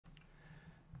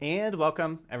And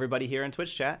welcome everybody here in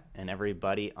Twitch chat and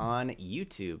everybody on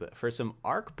YouTube for some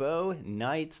Arkbow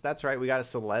Knights. That's right, we got a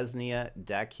Selesnya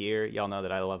deck here. Y'all know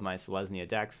that I love my Selesnya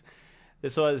decks.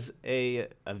 This was a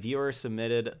viewer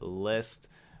submitted list.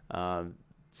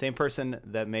 Same person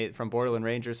that made from Borderland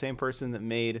Ranger, same person that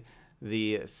made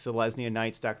the Selesnya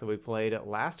Knights deck that we played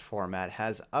last format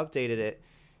has updated it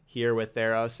here with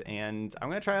Theros, and I'm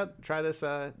gonna try this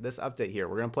this update here.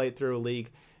 We're gonna play it through a league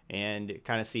and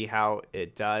kind of see how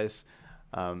it does.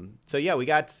 So yeah, we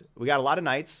got a lot of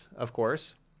knights, of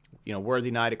course. You know, Worthy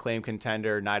Knight, Acclaimed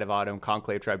Contender, Knight of Autumn,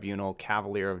 Conclave Tribunal,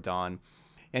 Cavalier of Dawn.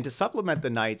 And to supplement the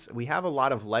knights, we have a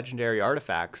lot of legendary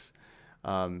artifacts,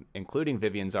 including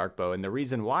Vivian's Arkbow. And the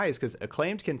reason why is because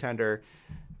Acclaimed Contender,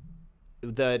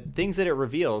 the things that it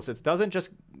reveals, it doesn't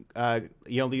just,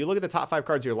 you know, you look at the top 5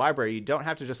 cards of your library, you don't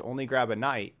have to just only grab a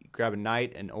knight. You grab a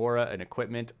knight, an aura, an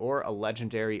equipment, or a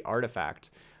legendary artifact.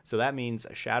 So that means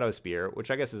a Shadow Spear, which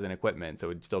I guess is an equipment, so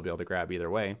we'd still be able to grab either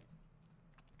way.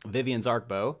 Vivian's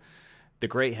Arkbow, the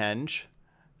Great Henge,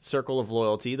 Circle of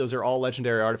Loyalty. Those are all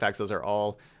legendary artifacts. Those are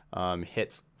all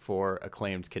hits for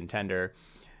Acclaimed Contender.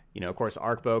 You know, of course,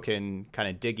 Arkbow can kind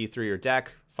of dig you through your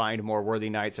deck, find more Worthy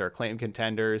Knights or Acclaimed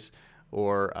Contenders,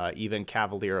 or even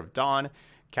Cavalier of Dawn.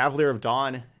 Cavalier of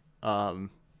Dawn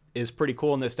is pretty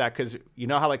cool in this deck because you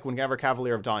know how like whenever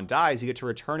Cavalier of Dawn dies, you get to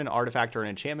return an artifact or an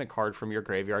enchantment card from your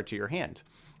graveyard to your hand.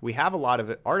 We have a lot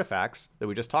of artifacts that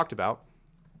we just talked about.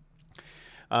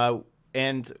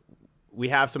 And we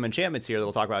have some enchantments here that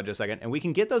we'll talk about in just a second. And we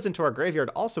can get those into our graveyard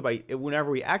also by whenever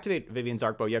we activate Vivian's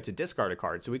Arkbow, you have to discard a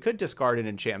card. So we could discard an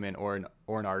enchantment or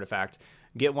an artifact,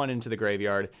 get one into the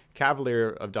graveyard, Cavalier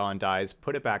of Dawn dies,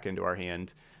 put it back into our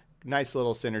hand. Nice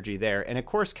little synergy there. And of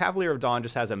course, Cavalier of Dawn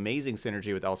just has amazing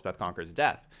synergy with Elspeth Conquers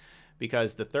Death,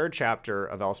 because the 3rd chapter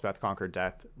of Elspeth Conquered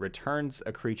Death returns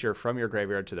a creature from your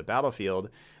graveyard to the battlefield.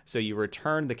 So you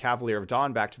return the Cavalier of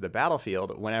Dawn back to the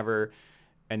battlefield whenever,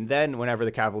 and then whenever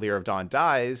the Cavalier of Dawn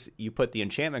dies, you put the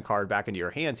enchantment card back into your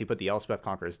hands. You put the Elspeth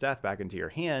Conquers Death back into your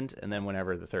hand, and then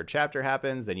whenever the 3rd chapter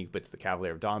happens, then you put the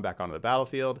Cavalier of Dawn back onto the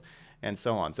battlefield, and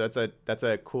so on. So that's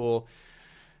a cool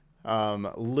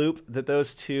loop that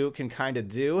those two can kind of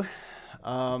do.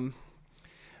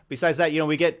 Besides that, you know,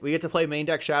 we get to play main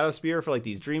deck Shadow Spear for like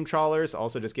these Dream Trawlers.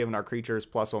 Also, just giving our creatures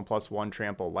 +1/+1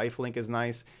 trample lifelink is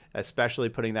nice, especially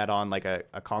putting that on like a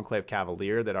Conclave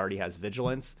Cavalier that already has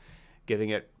Vigilance, giving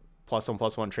it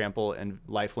 +1/+1 trample and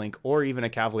lifelink, or even a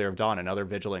Cavalier of Dawn, another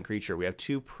vigilant creature. We have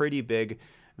 2 pretty big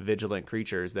vigilant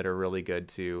creatures that are really good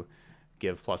to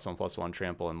give +1/+1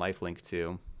 trample and lifelink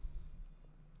to.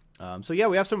 So yeah,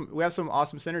 we have some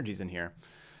awesome synergies in here.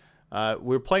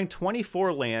 We're playing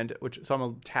 24 land, so I'm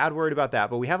a tad worried about that,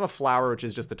 but we have a flower, which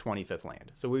is just the 25th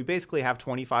land. So we basically have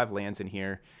 25 lands in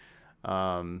here.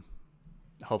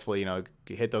 Hopefully, you know,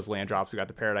 hit those land drops. We got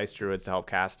the Paradise Druids to help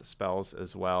cast spells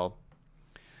as well.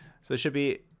 So this should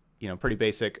be, you know, pretty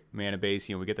basic mana base.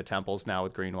 You know, we get the temples now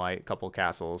with green, white, a couple of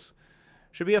castles.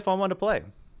 Should be a fun one to play.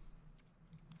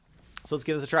 So let's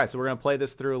give this a try. So we're going to play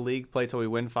this through a league, play till we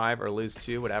win 5 or lose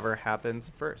 2, whatever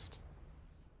happens first.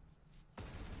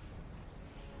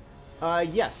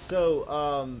 Yes,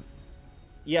 so,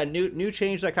 yeah, new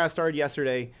change that kind of started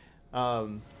yesterday.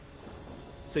 So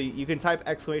you can type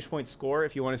 !score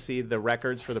if you want to see the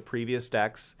records for the previous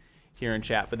decks here in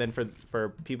chat. But then for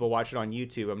people watching on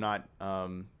YouTube, I'm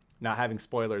not having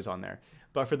spoilers on there.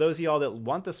 But for those of y'all that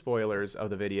want the spoilers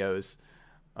of the videos,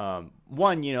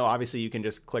 one, you know, obviously you can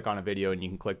just click on a video and you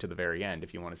can click to the very end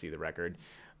if you want to see the record.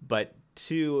 But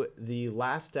 2, the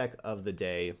last deck of the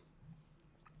day,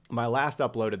 my last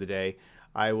upload of the day,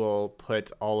 I will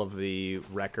put all of the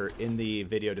record in the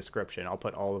video description. I'll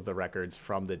put all of the records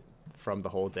from the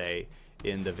whole day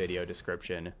in the video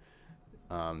description.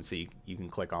 So you can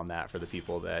click on that for the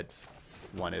people that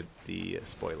wanted the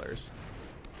spoilers.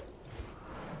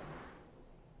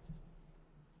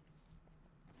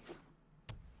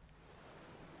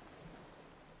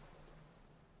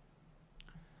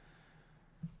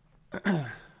 All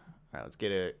right, let's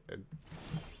get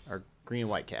our green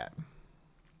white cat.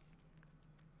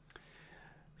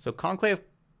 So Conclave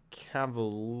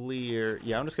Cavalier.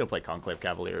 Yeah, I'm just going to play Conclave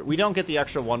Cavalier. We don't get the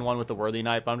extra 1/1 with the Worthy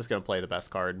Knight, but I'm just going to play the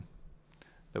best card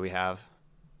that we have.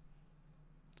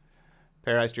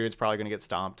 Paradise Druid's probably going to get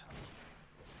stomped.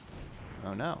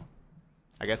 Oh no.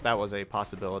 I guess that was a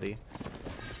possibility.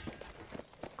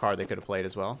 Card they could have played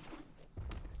as well.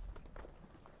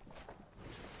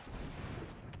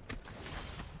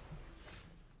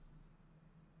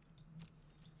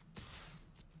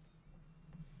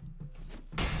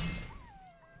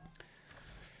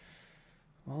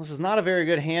 Well, this is not a very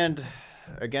good hand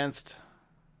against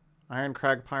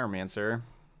Ironcrag Pyromancer.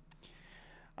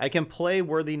 I can play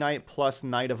Worthy Knight plus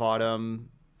Knight of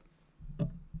Autumn,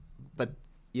 but,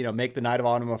 you know, make the Knight of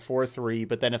Autumn a 4/3,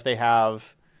 but then if they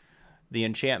have the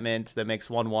enchantment that makes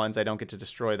 1/1s, I don't get to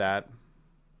destroy that.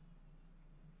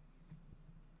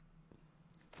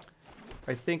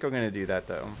 I think I'm going to do that,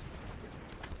 though.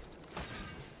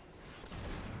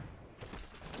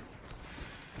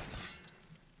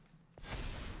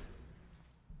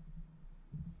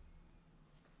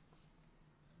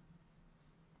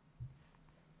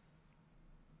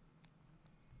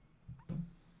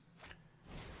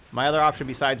 My other option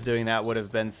besides doing that would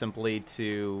have been simply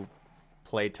to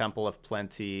play Temple of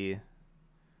Plenty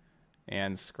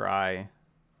and Scry.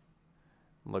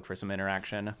 Look for some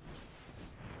interaction.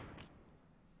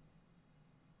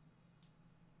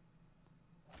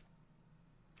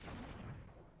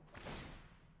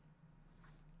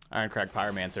 Ironcrag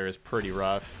Pyromancer is pretty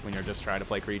rough when you're just trying to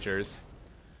play creatures.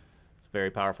 It's a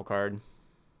very powerful card.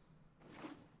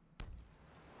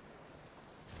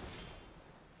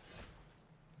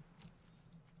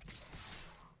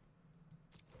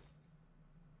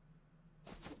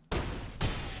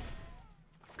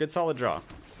 Good solid draw.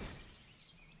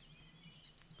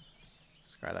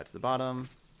 Scry that to the bottom.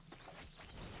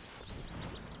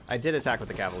 I did attack with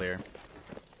the Cavalier.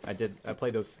 I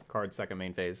played those cards second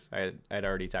main phase. I had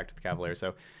already attacked with the Cavalier.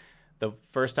 So the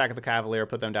first attack of the Cavalier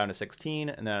put them down to 16,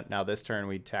 and then now this turn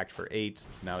we attacked for 8. So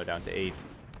now they're down to 8.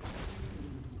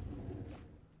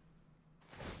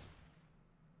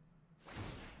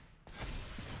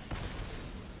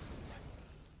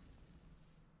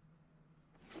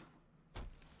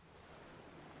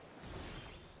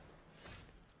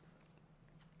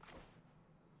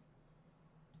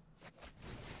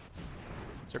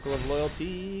 Circle of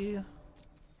Loyalty.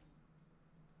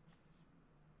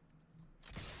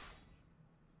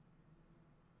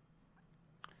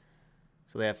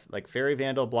 So they have like Fairy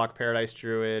Vandal, block Paradise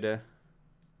Druid. They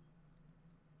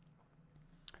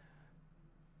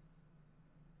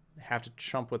have to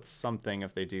chump with something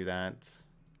if they do that.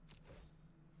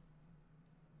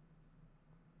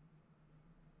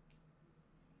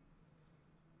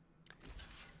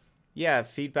 Yeah,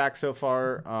 feedback so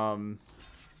far.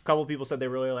 A couple people said they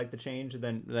really liked the change, and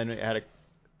then it had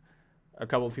a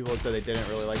couple of people that said they didn't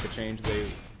really like the change. They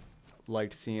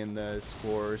liked seeing the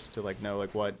scores to like know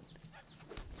like what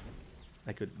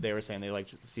like they were saying they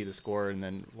liked to see the score and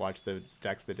then watch the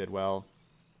decks that did well.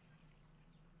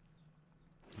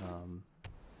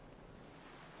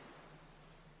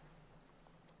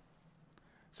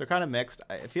 So kind of mixed.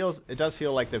 It does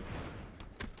feel like the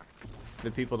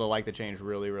people that like the change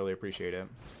really appreciate it.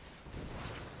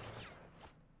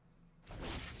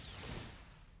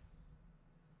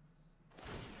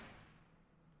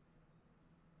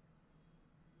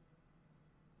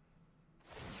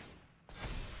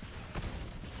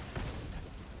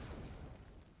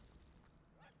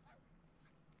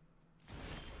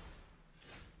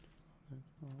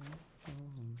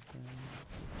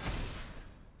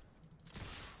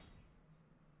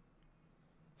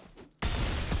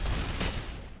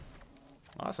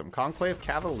 Awesome. Conclave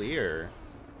Cavalier.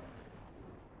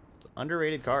 It's an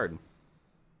underrated card.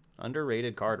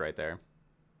 Underrated card right there.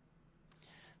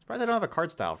 Surprised I don't have a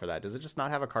card style for that. Does it just not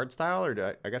have a card style,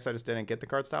 or I guess I just didn't get the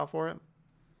card style for it?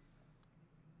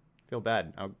 Feel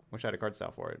bad. I wish I had a card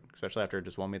style for it, especially after it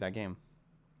just won me that game.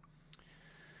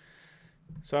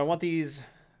 So I want these.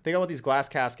 I think I want these glass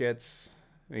caskets.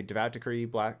 I mean, Devout Decree,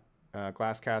 black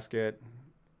glass casket,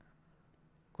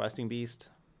 Questing Beast.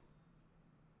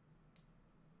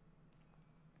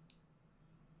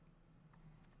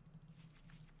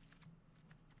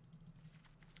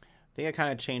 I think I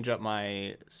kind of change up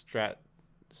my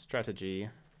strategy.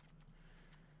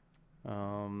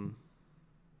 So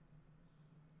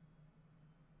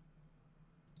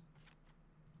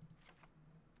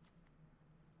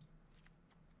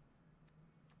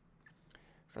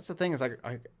that's the thing is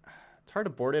it's hard to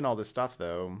board in all this stuff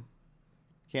though.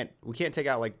 We can't take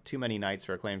out like too many knights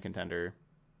for a claim contender.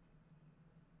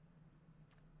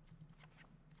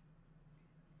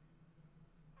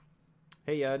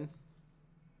 Hey Yud.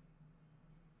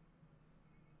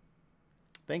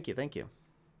 Thank you, thank you.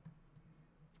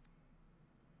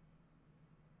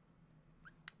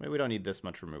 Maybe we don't need this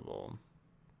much removal.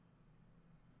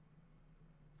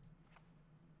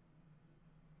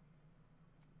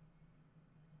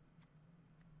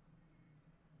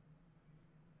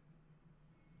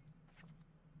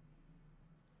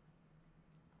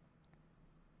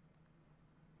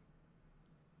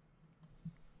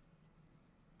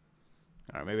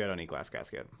 All right, maybe I don't need Glass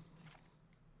Casket.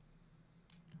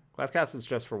 Glass Casket is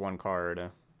just for one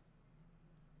card.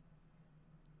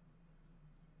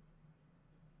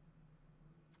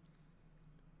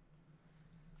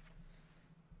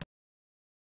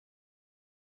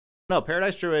 No,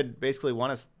 Paradise Druid basically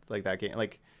won us like that game.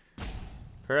 Like,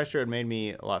 Paradise Druid made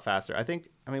me a lot faster. I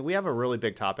mean, we have a really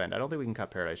big top end. I don't think we can cut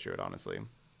Paradise Druid, honestly.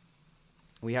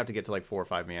 We have to get to like 4 or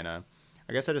 5 mana.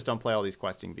 I guess I just don't play all these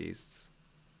questing beasts.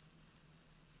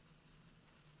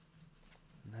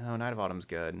 No, Knight of Autumn's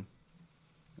good.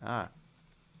 Ah.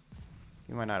 Give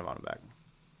me my Knight of Autumn back.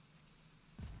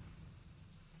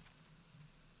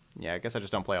 Yeah, I guess I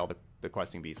just don't play all the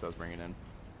questing beasts I was bringing in.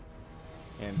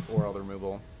 Or all the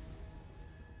removal.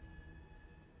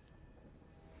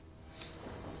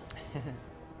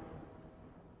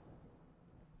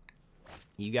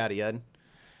 You got it, Yud.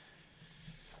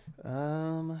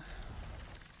 Well,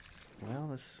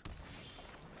 this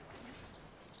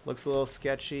looks a little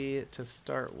sketchy to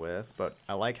start with, but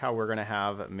I like how we're going to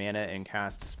have mana and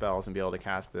cast spells and be able to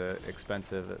cast the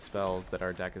expensive spells that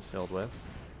our deck is filled with.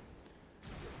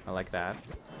 I like that.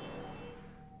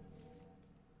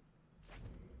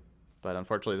 But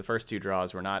unfortunately, the first 2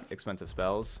 draws were not expensive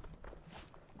spells.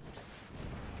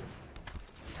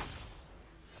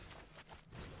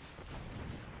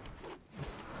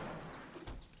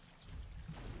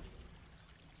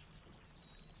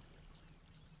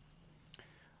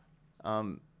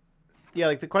 Yeah,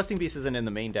 like the questing beast isn't in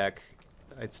the main deck.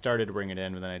 I started to bring it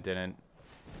in, but then I didn't.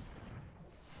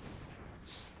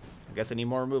 I guess I need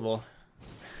more removal.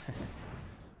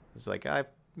 It's like I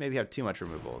maybe have too much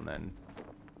removal, and then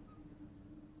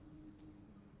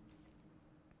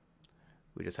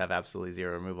we just have absolutely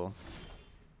 0 removal.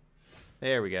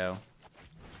 There we go.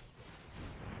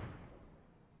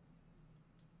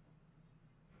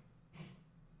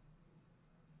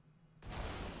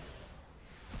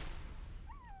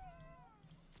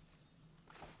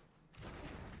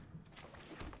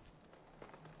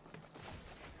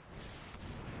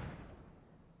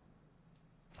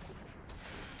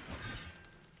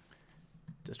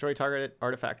 Destroy target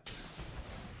artifact.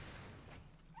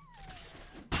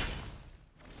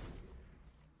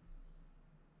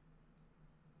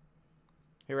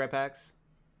 Hey, Red Packs.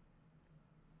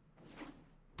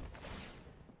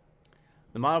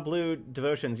 The mono blue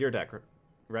devotion's your deck,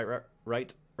 right,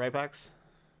 Packs?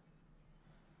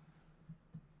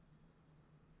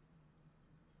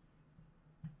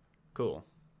 Cool.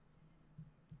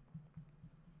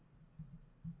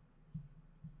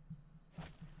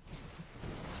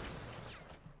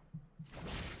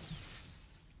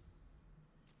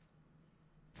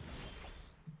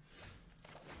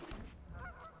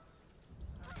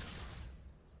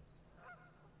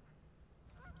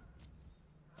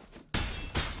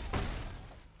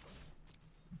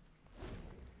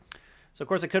 So, of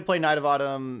course, I could play Knight of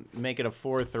Autumn, make it a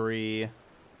 4/3.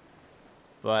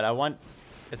 But I want...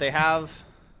 If they have...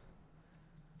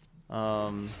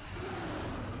 if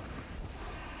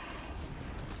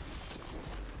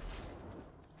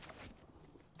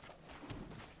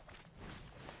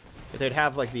they'd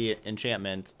have, like, the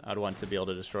enchantment, I'd want to be able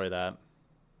to destroy that.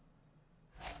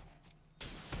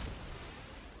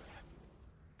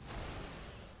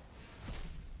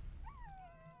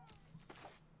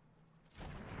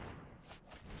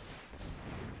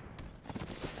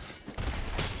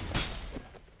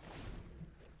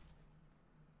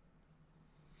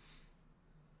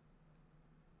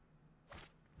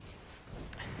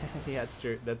 Yeah, it's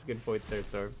true. That's a good point there,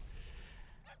 Storm.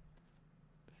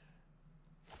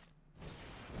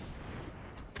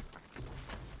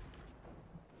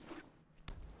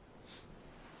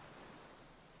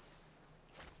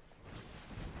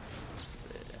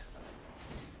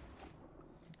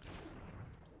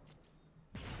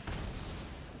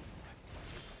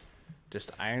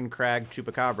 Just Iron Crag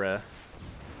Chupacabra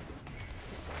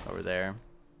over there.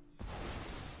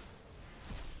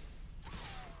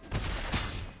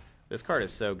 This card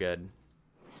is so good.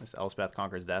 This Elspeth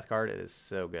Conquers Death card, it is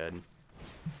so good.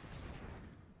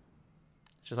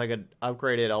 It's just like an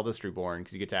upgraded Eldest Reborn,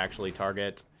 because you get to actually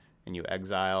target and you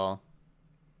exile.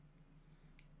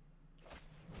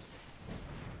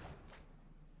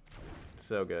 It's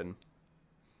so good.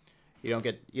 You don't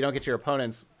get your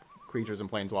opponent's creatures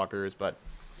and planeswalkers, but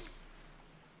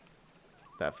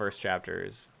that first chapter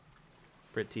is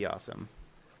pretty awesome.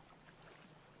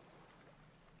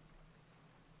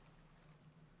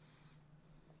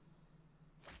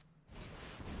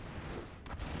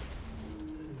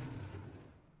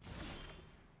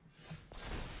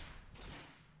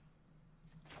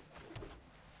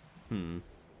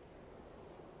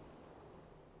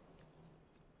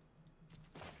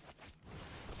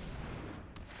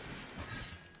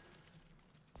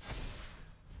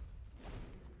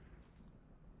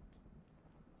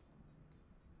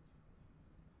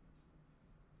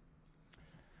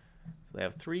 So they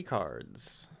have 3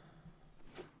 cards.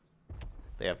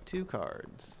 They have 2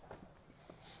 cards.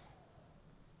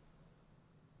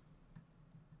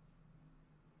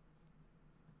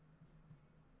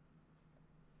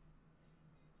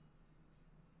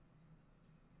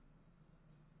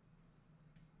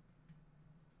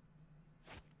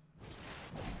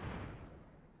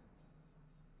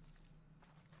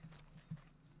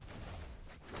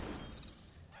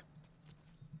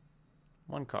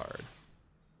 One card.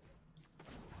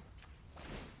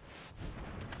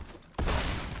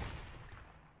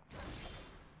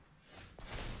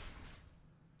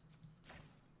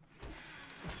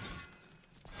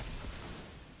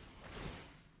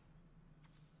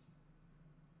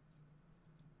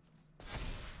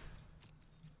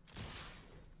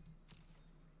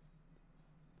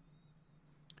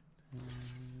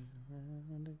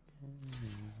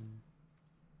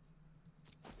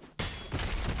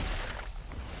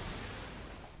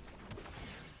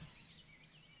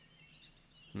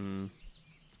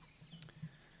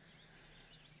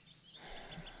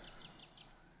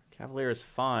 Cavalier is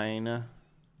fine.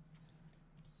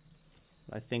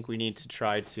 I think we need to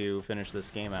try to finish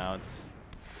this game out.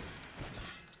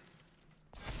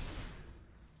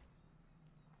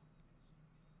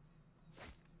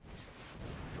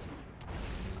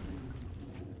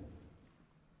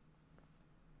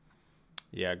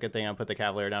 Yeah, good thing I put the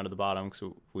Cavalier down to the bottom, because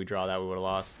if we draw that, we would have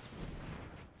lost.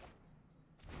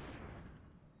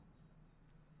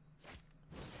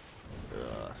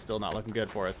 Still not looking good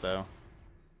for us, though.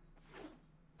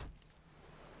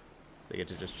 They get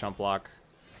to just chump block.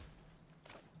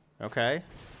 Okay.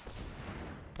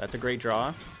 That's a great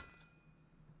draw.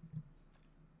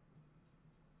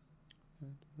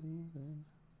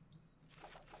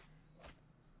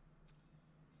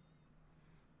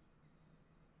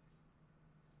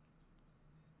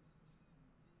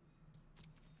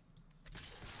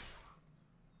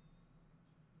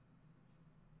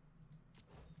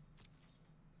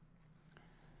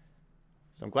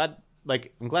 So I'm glad they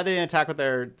didn't attack with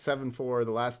their 7-4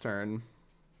 the last turn.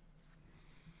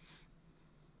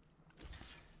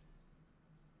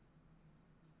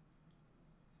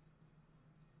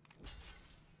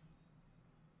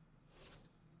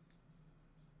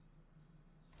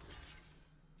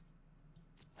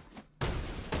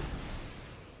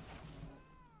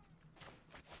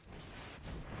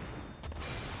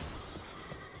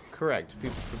 Correct.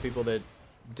 For people that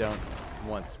don't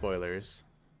want spoilers.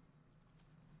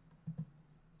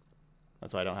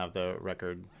 That's why I don't have the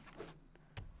record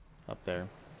up there.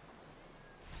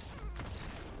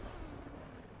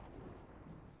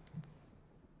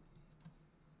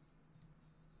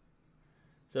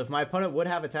 So if my opponent would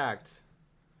have attacked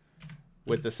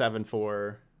with the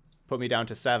 7-4, put me down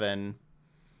to 7,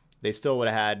 they still would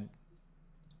have had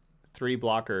 3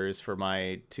 blockers for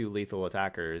my 2 lethal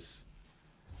attackers.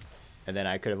 And then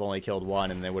I could have only killed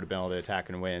 1, and they would have been able to attack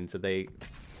and win. So they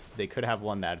could have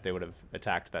won that if they would have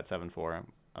attacked that 7-4.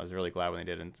 I was really glad when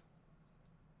they didn't.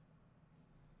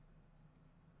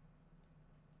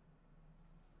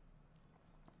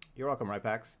 You're welcome, right,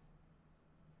 Pax?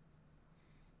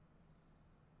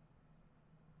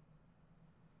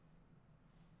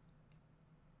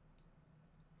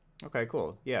 Okay,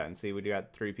 cool. Yeah, and see, we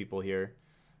got 3 people here.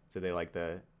 So they like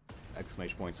the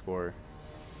exclamation point score.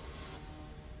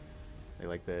 They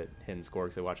like the hidden score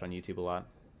because they watch on YouTube a lot.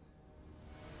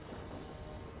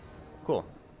 Cool.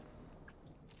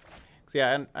 So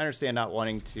yeah, I understand not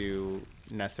wanting to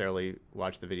necessarily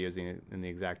watch the videos in the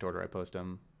exact order I post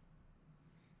them.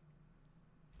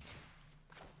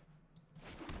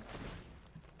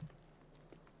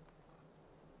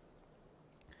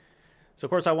 So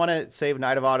of course I want to save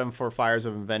Night of Autumn for Fires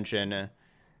of Invention.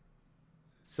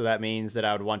 So that means that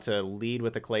I would want to lead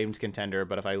with the claimed contender,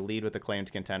 but if I lead with the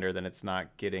claimed contender, then it's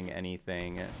not getting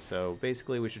anything. So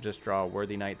basically we should just draw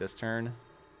Worthy Knight this turn.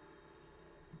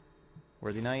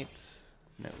 Worthy Knight?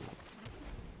 No.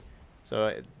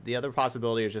 So the other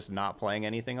possibility is just not playing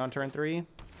anything on turn 3.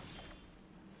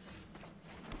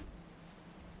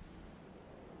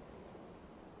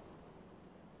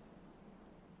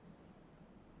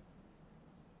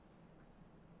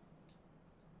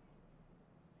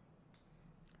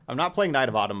 I'm not playing Knight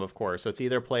of Autumn, of course, so it's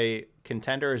either play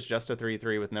Contender is just a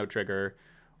 3-3 with no trigger,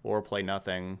 or play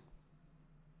nothing.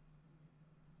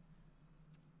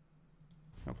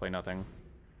 I'll play nothing.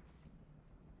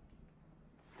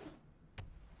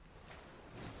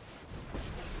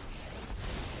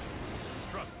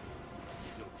 Trust me,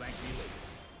 you'll thank me later.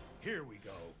 Here we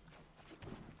go.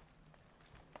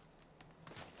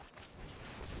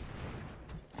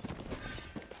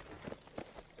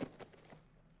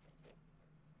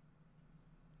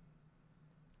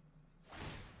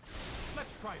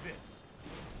 Let's try this.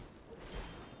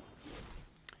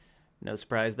 No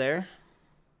surprise there.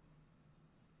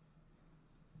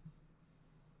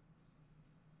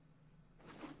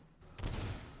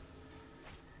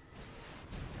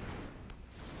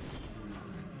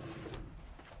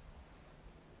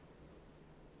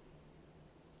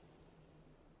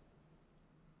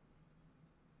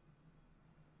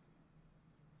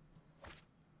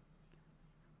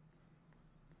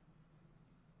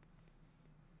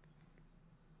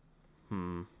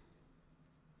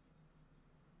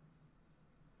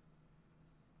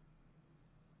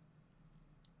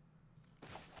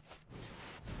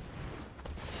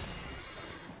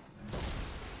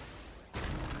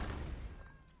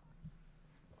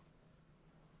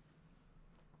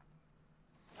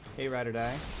 Hey, Ride or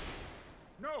Die.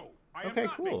 No, I am Okay,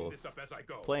 not cool. making this up as I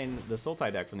go. Playing the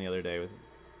Sultai deck from the other day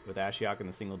with Ashiok and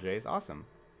the single J's. Awesome.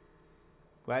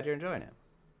 Glad you're enjoying it.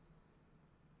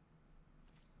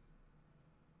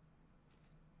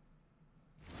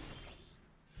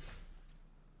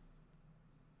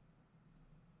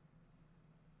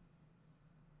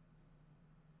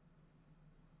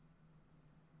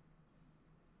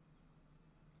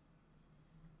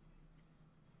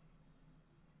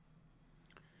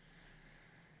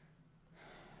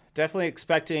 Definitely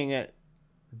expecting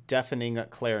Deafening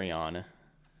Clarion.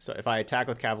 So if I attack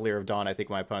with Cavalier of Dawn, I think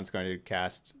my opponent's going to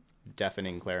cast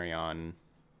Deafening Clarion.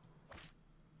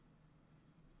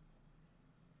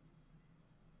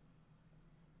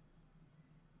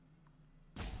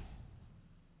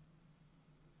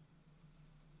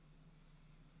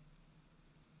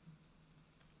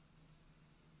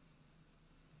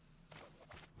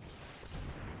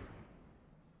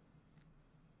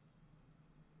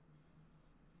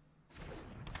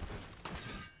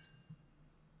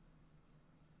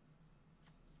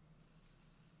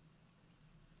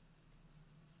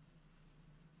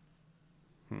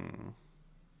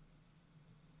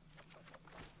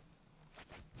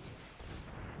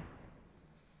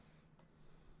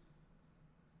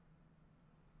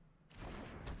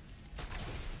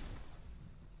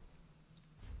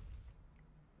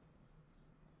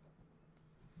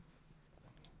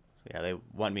 So yeah, they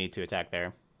want me to attack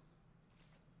there.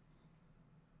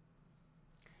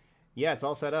 Yeah, it's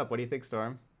all set up. What do you think,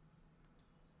 Storm?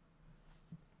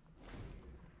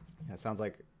 Yeah, it sounds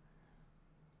like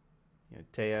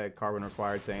Taya, Carbon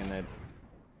Required, saying that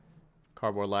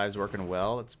Cardboard Live's working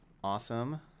well. It's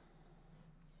awesome.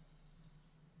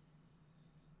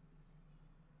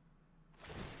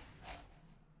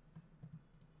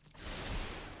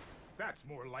 That's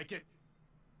more like it.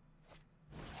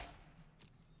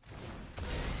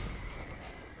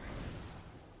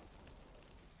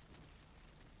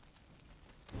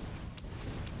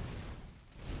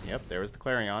 Yep, there was the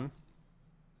Clarion.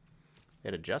 They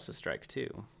had a Justice Strike,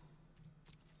 too.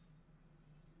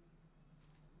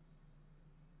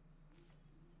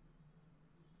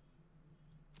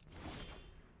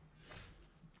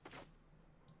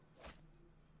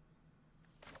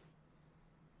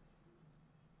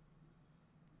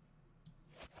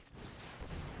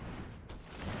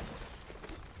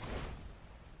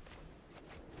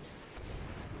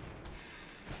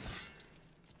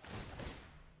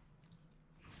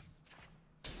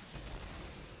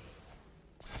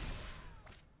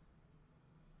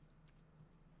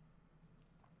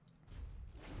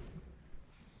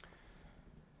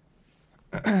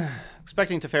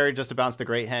 Expecting Teferi just to bounce the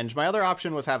Great Henge. My other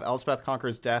option was have Elspeth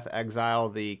Conquers Death, exile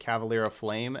the Cavalier of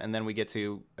Flame, and then we get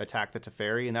to attack the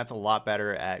Teferi, and that's a lot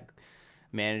better at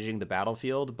managing the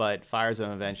battlefield, but Fires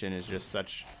of Invention is just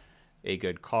such a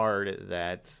good card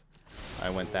that I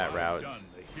went that route Done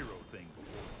the hero thing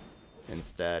before.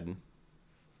 instead.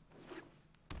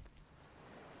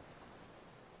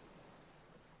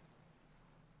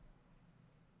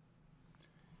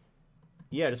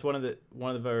 Yeah, just one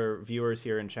of our viewers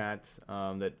here in chat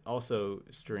that also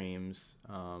streams,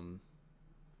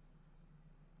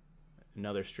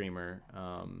 another streamer,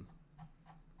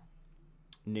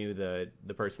 knew the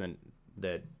person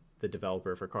that the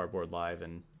developer for Cardboard Live,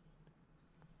 and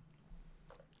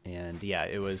yeah,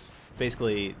 it was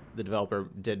basically the developer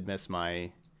did miss my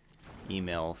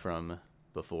email from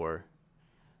before,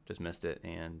 just missed it,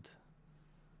 and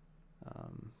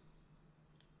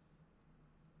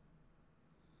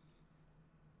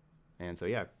so,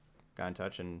 yeah, got in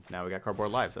touch, and now we got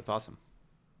Cardboard Live, so that's awesome.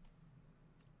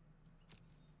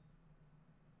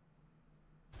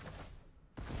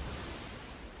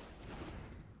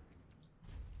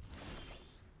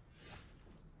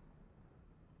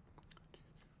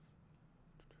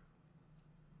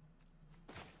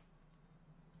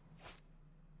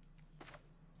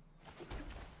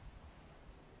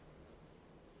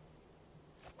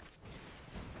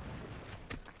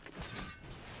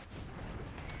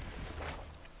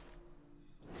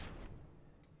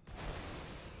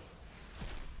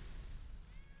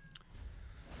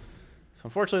 So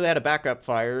unfortunately they had a backup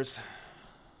fires.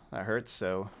 That hurts,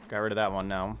 so got rid of that one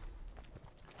now.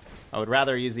 I would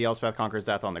rather use the Elspeth Conqueror's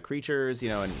Death on the creatures, you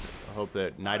know, and hope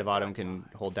that Knight of Autumn can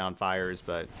hold down fires,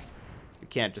 but you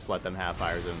can't just let them have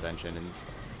Fires of Invention, and you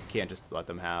can't just let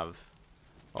them have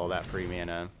all that free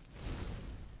mana.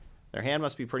 Their hand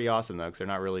must be pretty awesome, though, because they're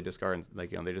not really discarding,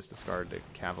 like, you know, they just discard the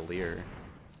Cavalier.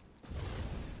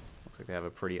 Looks like they have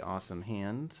a pretty awesome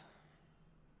hand.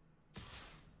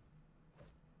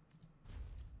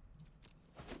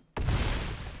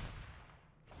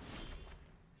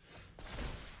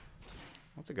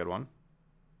 That's a good one.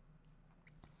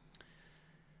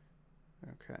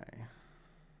 Okay.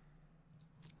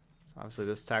 So obviously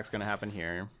this attack's going to happen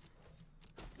here.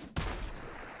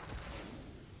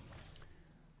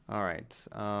 All right.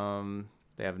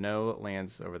 They have no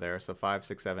lands over there, so 5,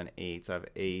 6, 7, 8. So I have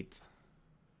 8.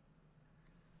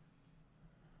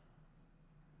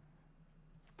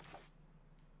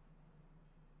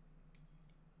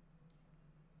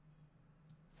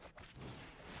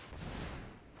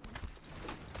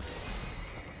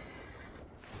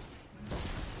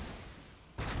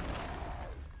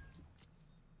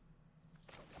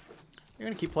 I'm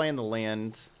going to keep playing the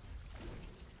land.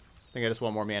 I think I just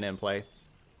want more mana in play.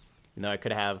 You know, I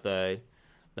could have the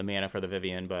mana for the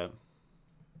Vivian, but...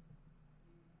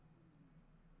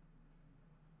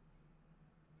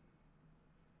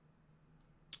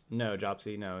 No,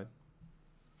 Jopsy, no.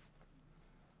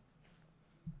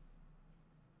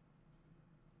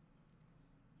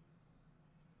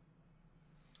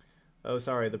 Oh,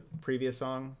 sorry, the previous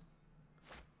song?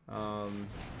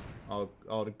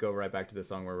 I'll go right back to the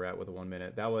song where we're at with the 1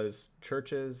 minute. That was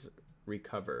Churches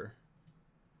Recover.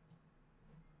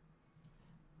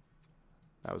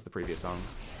 That was the previous song.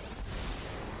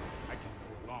 I can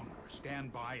no longer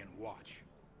stand by and watch.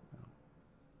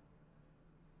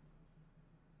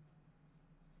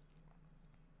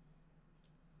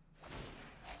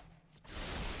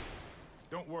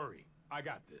 Don't worry, I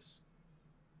got this.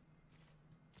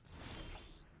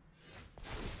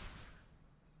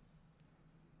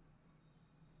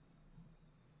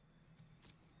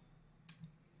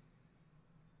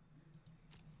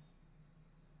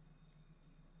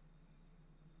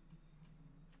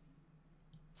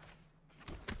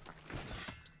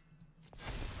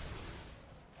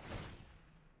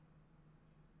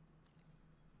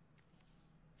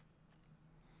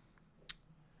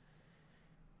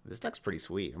 This deck's pretty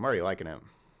sweet. I'm already liking it.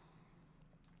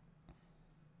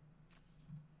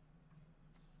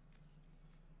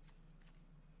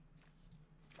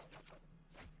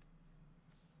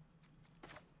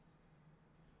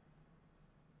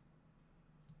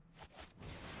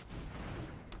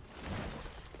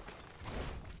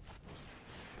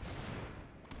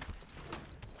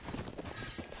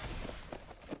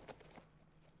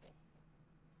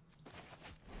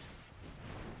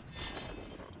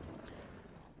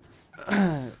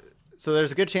 So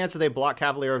there's a good chance that they block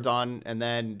Cavalier of Dawn and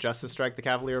then Justice Strike the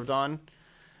Cavalier of Dawn.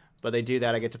 But they do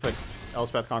that, I get to put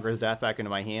Elspeth Conqueror's Death back into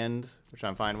my hand, which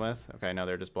I'm fine with. Okay, no,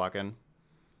 they're just blocking.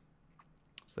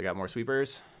 So they got more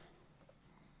sweepers.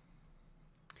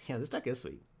 Yeah, this deck is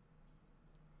sweet.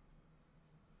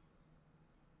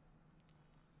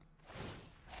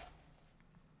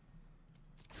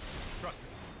 Trust me,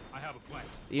 I have a plan.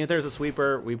 So even if there's a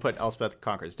sweeper, we put Elspeth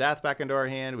Conqueror's Death back into our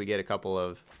hand. We get a couple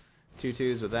of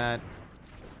 2/2s with that.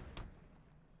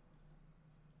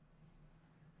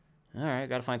 Alright,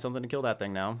 gotta find something to kill that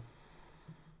thing now.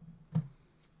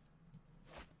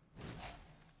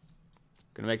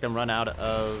 Gonna make them run out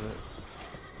of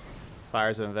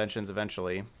Fires of Inventions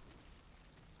eventually.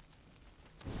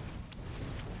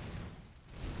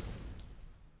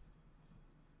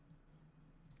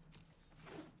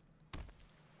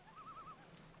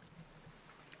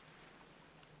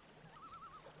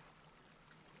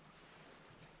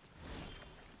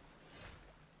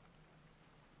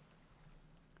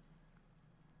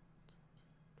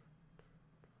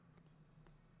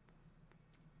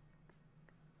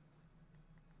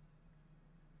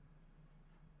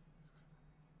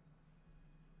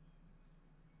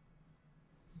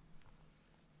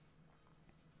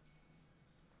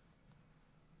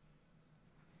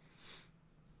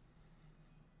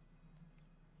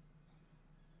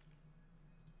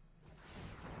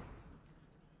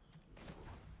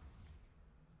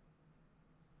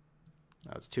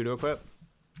 That's 2 to equip.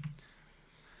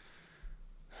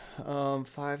 5,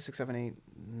 6, 7, 8,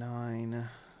 9,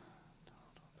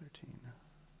 13.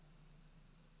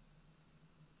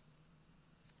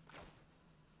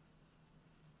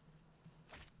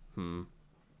 Hmm.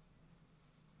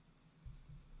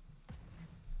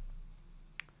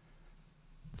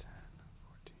 10,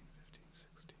 14, 15,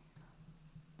 16.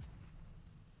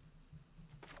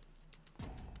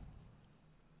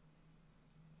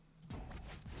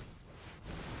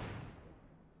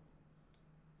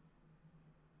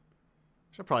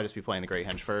 Should probably just be playing the Great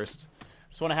Henge first.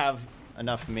 Just want to have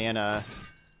enough mana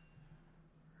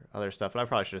for other stuff, but I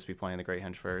probably should just be playing the Great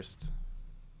Henge first.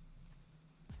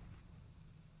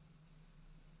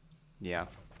 Yeah.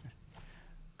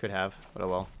 Could have, but oh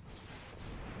well.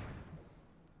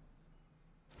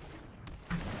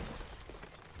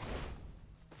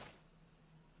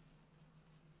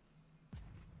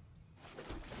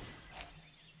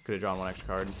 Could have drawn one extra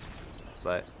card,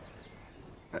 but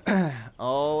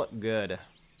all good.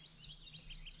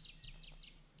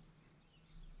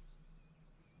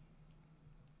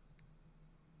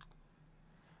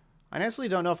 I honestly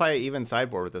don't know if I even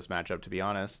sideboard with this matchup, to be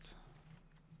honest.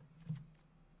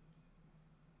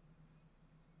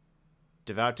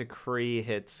 Devout Decree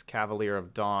hits Cavalier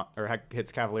of Dawn, or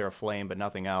hits Cavalier of Flame, but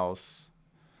nothing else.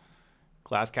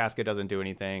 Glass Casket doesn't do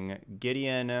anything.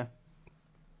 Gideon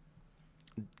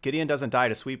doesn't die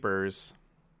to sweepers,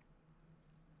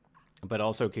 but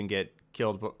also can get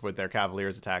killed with their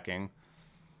Cavaliers attacking.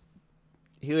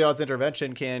 Heliod's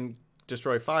Intervention can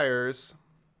destroy fires.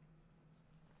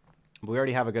 We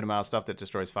already have a good amount of stuff that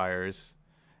destroys fires,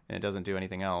 and it doesn't do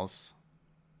anything else.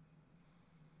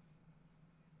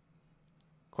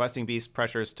 Questing Beast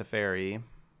pressures Teferi.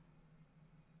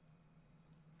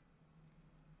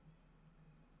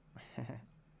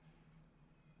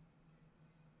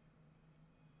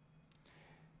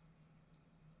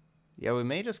 Yeah, we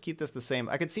may just keep this the same.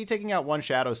 I could see taking out one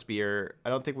Shadow Spear. I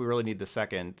don't think we really need the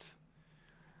second.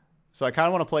 So I kind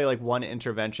of want to play like one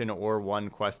Intervention or one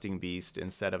Questing Beast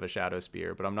instead of a Shadow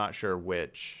Spear, but I'm not sure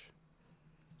which.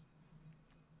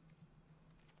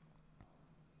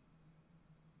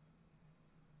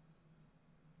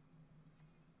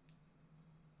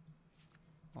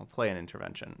 I'll play an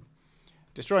Intervention.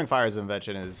 Destroying Fire's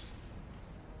Invention is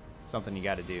something you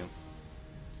got to do.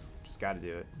 Just got to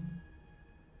do it.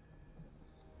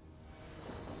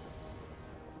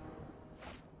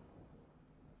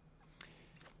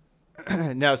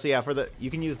 No, so yeah, for the you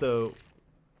can use the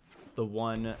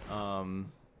one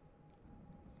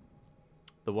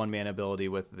mana ability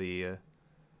with the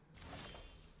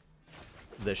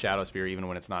Shadow Spear even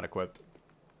when it's not equipped.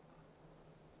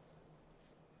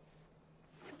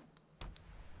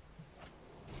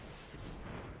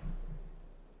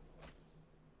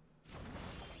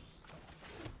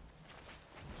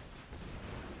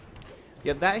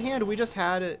 Yeah, that hand we just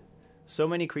had so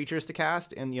many creatures to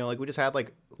cast, and you know, like we just had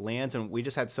like lands, and we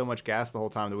just had so much gas the whole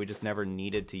time that we just never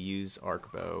needed to use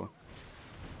Arkbow.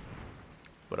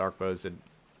 But Arkbow's a,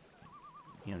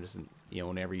 you know, just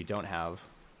whenever you don't have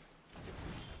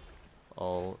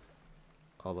all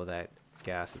of that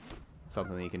gas, it's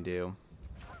something that you can do.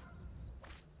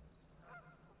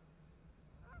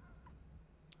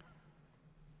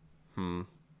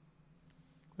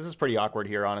 This is pretty awkward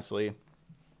here, honestly.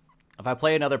 If I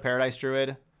play another Paradise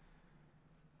Druid,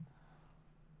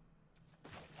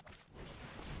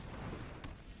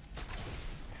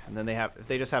 and then if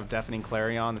they just have Deafening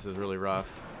Clarion, this is really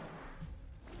rough.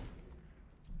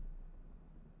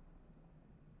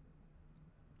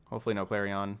 Hopefully no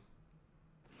Clarion.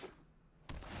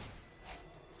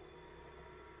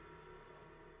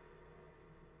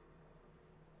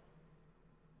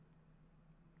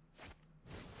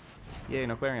 Yay,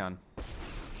 no Clarion.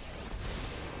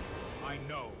 I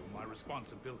know my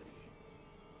responsibility.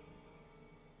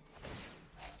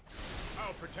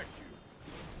 I'll protect you.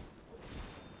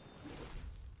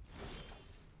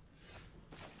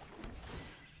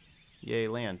 Yay,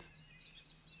 land.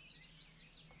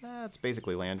 It's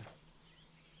basically land.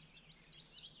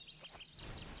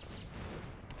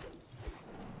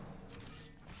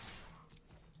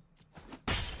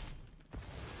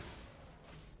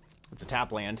 It's a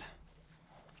tap land.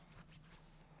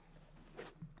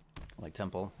 Like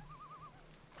Temple.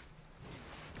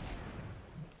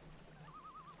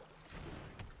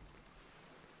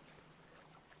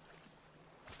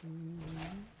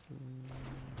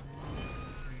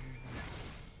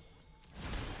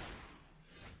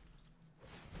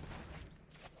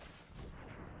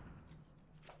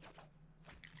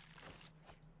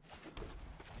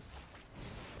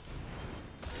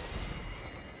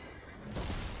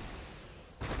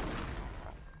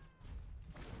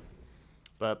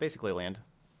 But basically land.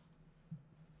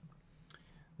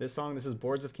 This song, this is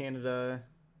Boards of Canada.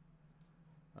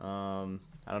 I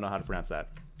don't know how to pronounce that.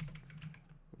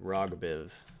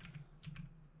 Rogbiv.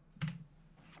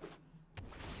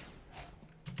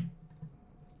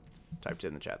 Typed it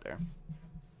in the chat there.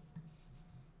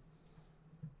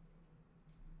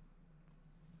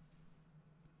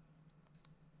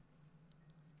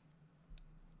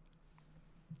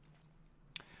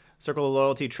 Circle of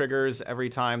Loyalty triggers every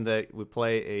time that we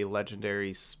play a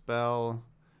legendary spell.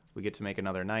 We get to make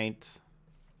another night.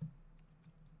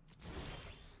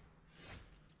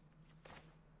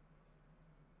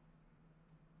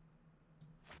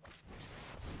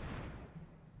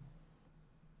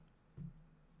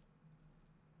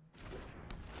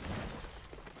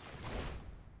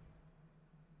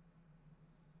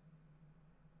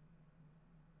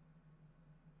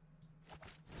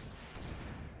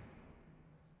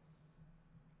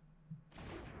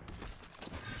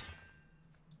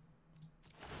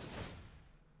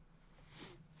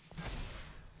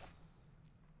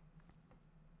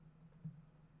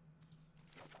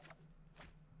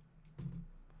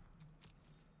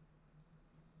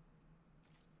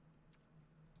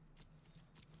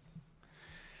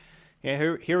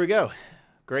 Yeah, here we go.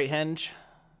 Great henge.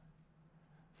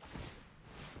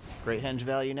 Great henge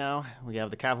value now. We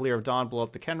have the Cavalier of Dawn blow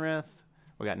up the Kenrith.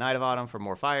 We got Knight of Autumn for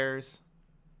more fires.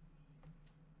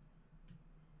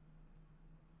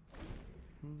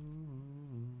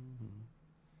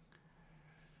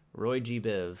 Roy G.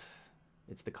 Biv.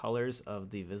 It's the colors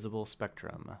of the visible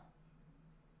spectrum.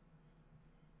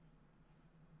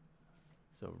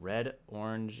 So red,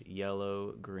 orange,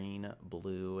 yellow, green,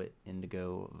 blue,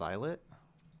 indigo, violet.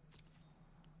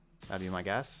 That'd be my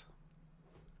guess.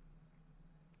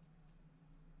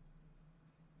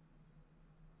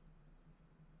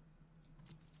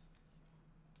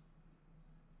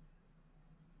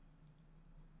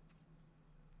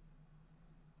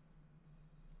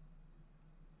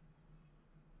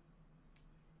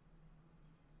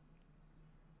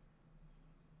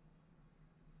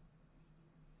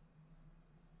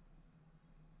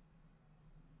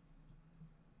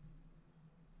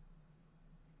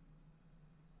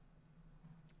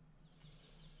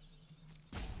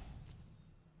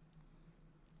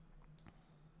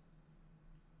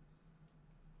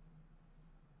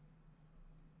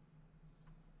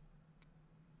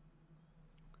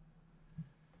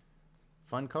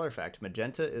 Fun color fact,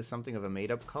 magenta is something of a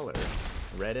made-up color.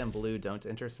 Red and blue don't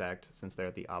intersect since they're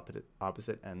at the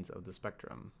opposite ends of the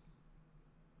spectrum.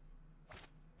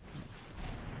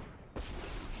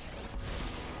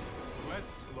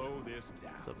 Let's slow this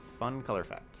down. It's a fun color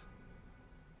fact.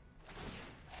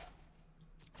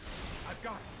 I've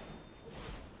got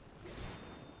it.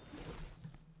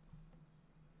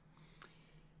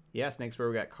 Yeah, Snakesbur,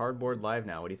 we got Cardboard live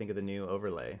now. What do you think of the new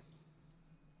overlay?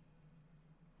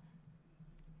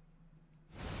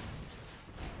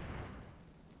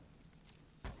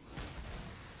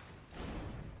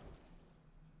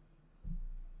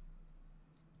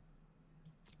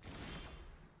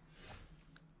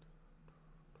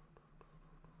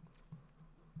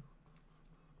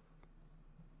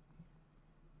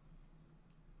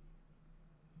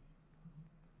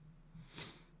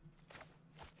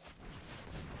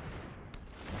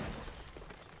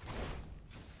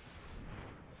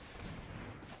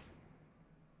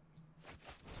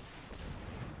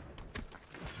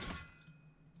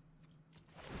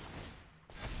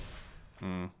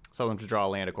 Someone to draw a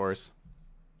land, of course.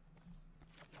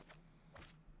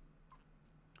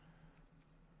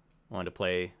 Wanted to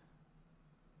play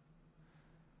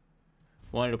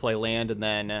land and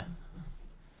then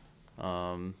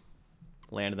land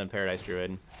and then Paradise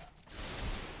Druid.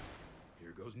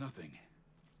 Here goes nothing.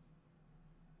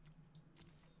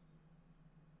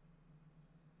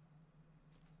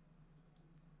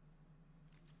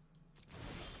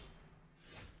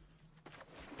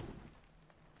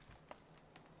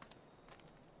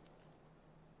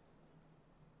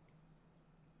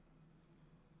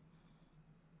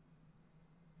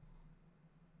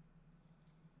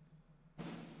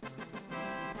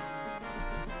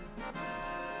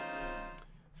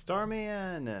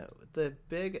 Starman with the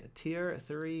big tier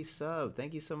 3 sub.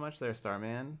 Thank you so much there,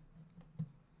 Starman.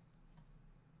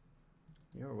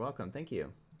 You're welcome. Thank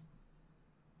you.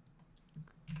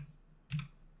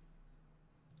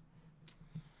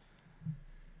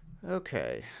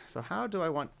 Okay, so how do I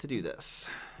want to do this?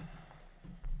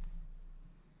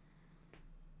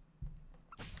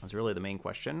 That's really the main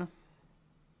question.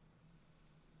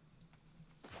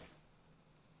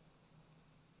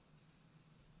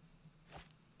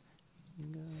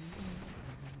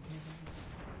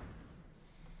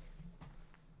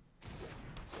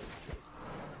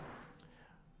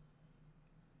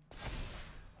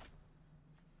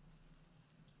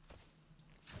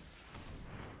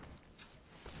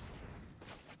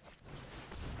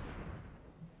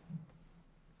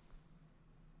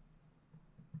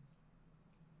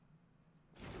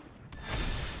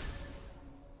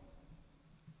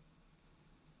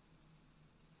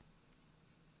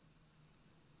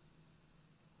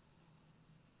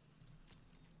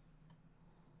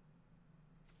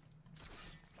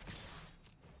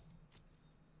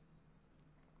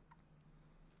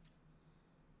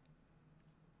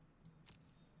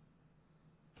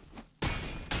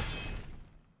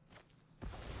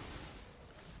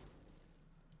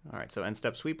 Alright, so end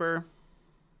step sweeper.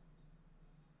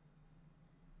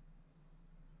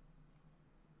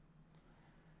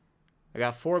 I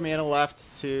got 4 mana left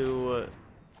to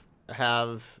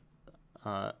have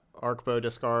Arkbow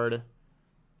discard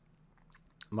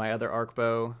my other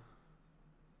Arkbow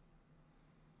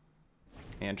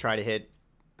and try to hit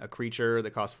a creature that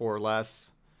costs 4 or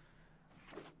less.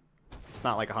 It's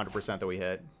not like 100% that we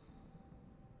hit.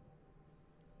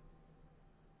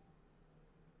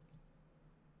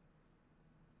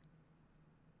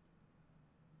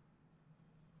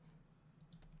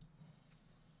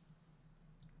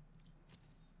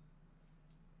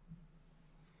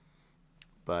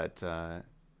 But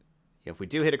if we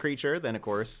do hit a creature, then of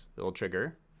course it'll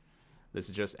trigger. This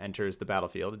just enters the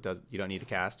battlefield. It does. You don't need to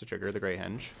cast to trigger the Grey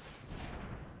Henge.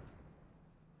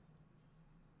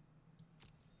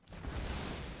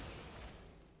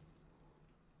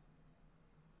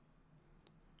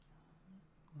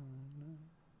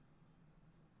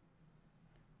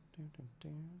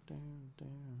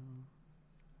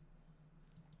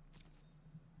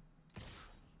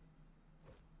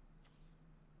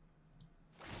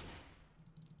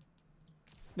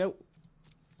 Nope.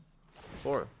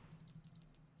 4.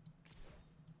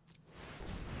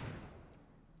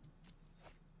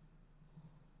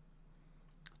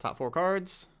 Top 4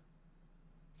 cards.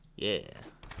 Yeah.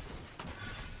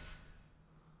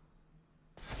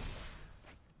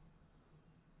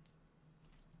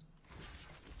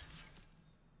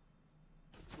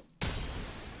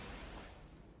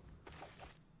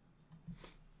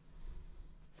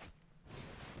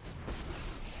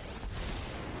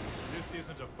 This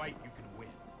isn't a fight you can win.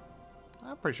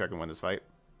 I'm pretty sure I can win this fight.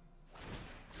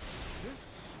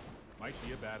 This might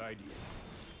be a bad idea.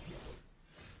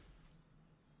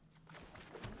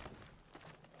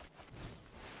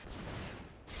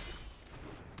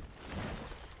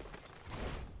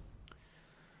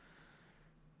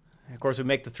 Of course, we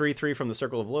make the 3/3 from the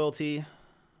Circle of Loyalty.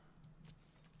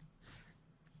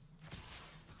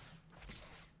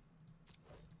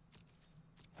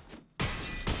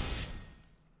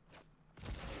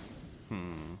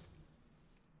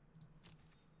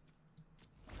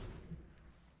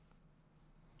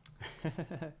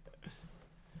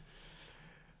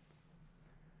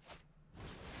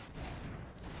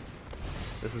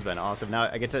 This has been awesome. Now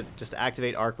I get to just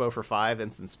activate Arkbow for 5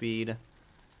 instant speed.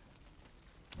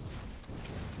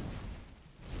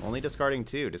 Only discarding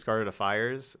 2. Discarded a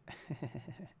fires.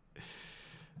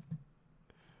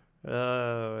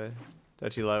 Oh,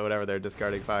 don't you love whatever they're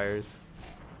discarding fires?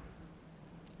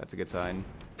 That's a good sign.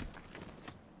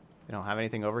 They don't have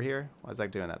anything over here? Why is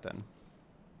that doing that then?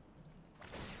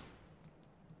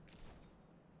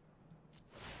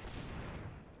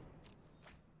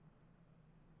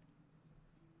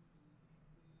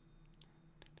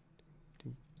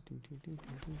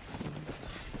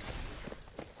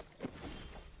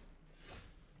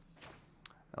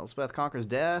 Elspeth Conquers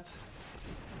Death.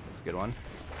 That's a good one.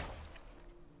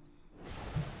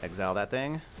 Exile that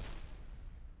thing.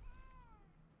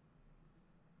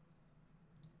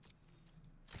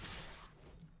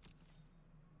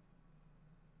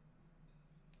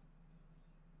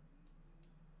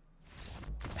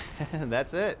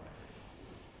 That's it.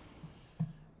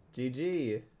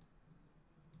 GG.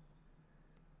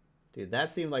 Dude,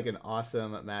 that seemed like an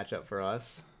awesome matchup for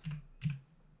us.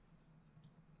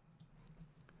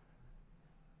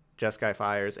 Jeskai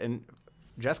Fires. And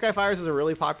Jeskai Fires is a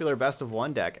really popular best of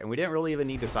 1 deck, and we didn't really even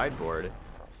need to sideboard.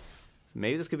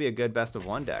 Maybe this could be a good best of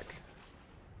 1 deck.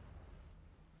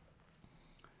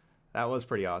 That was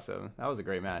pretty awesome. That was a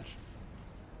great match.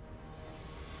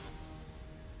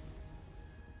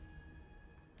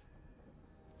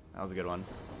 That was a good one.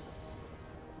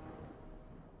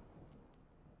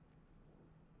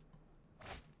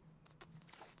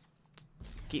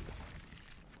 Keep.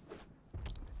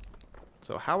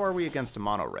 So how are we against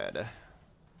mono red?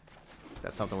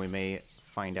 That's something we may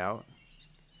find out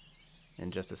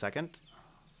in just a second.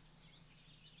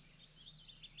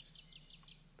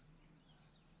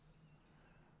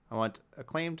 I want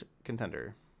Acclaimed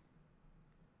Contender.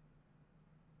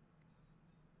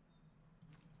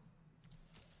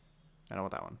 I don't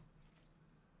want that one.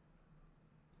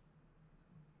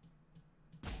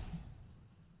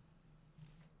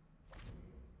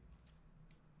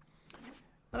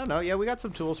 I don't know. Yeah, we got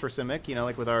some tools for Simic, you know,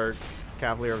 like with our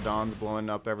Cavalier of Dawns blowing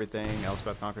up everything,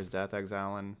 Elspeth Conquers Death,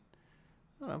 exiling.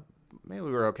 I don't know. Maybe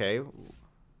we were okay.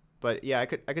 But yeah, I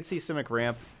could see Simic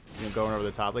ramp, you know, going over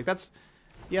the top. Like that's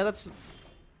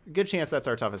a good chance that's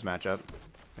our toughest matchup.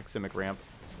 Like Simic ramp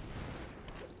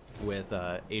with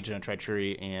Agent of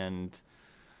Treachery and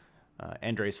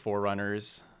Andra's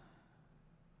Forerunners.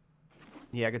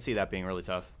 Yeah, I could see that being really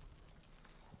tough.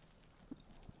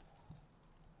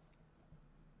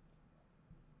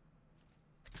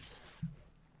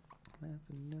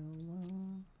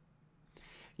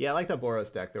 Yeah, I like that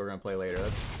Boros deck that we're going to play later.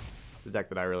 That's the deck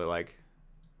that I really like.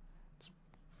 It's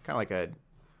kind of like a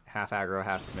half aggro,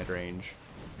 half mid-range.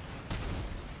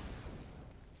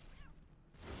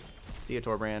 See ya,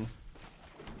 Torbrand.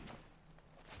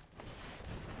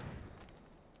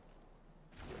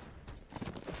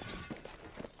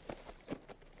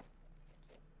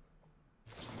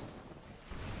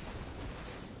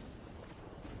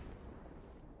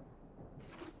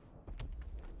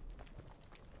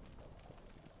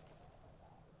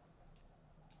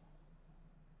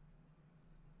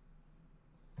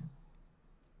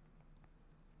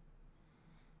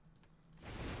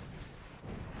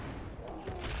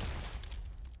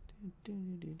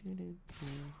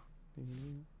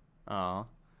 Oh,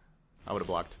 I would have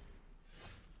blocked.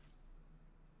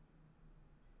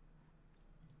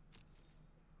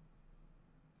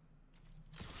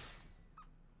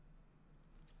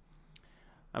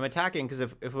 I'm attacking because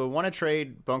if we want to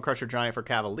trade Bone Crusher Giant for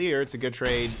Cavalier, it's a good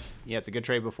trade. Yeah, it's a good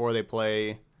trade before they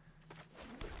play,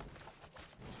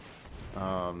 you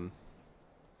know,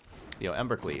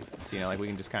 Embercleave. So, you know, like we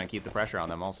can just kind of keep the pressure on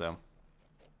them also.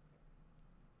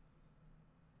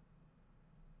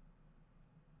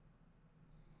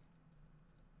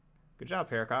 Good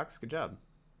job, Paracox. Good job.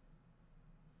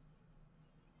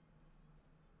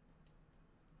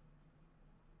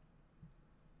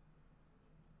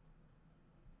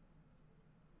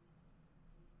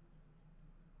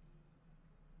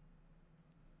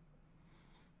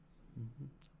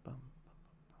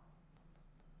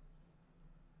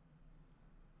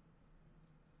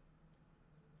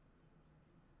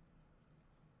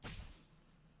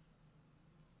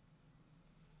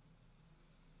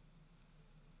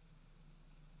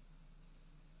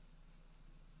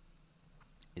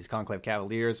 These Conclave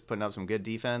Cavaliers putting up some good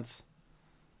defense.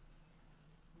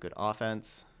 Good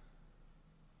offense.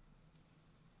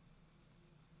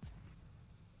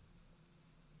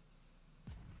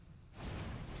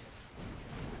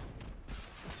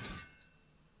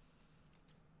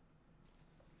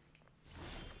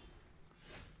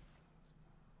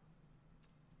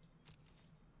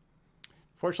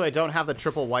 Fortunately, I don't have the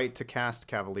triple white to cast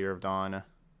Cavalier of Dawn.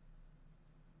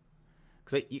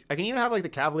 Because I can even have like the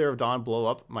Cavalier of Dawn blow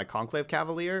up my Conclave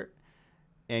Cavalier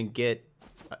and get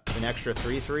an extra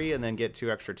 3/3 and then get 2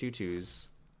 extra 2/2s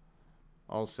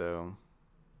also.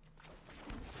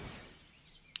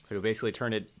 So we basically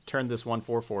turn this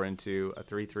 1/4/4 into a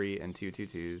 3/3 and 2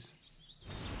 2/2s.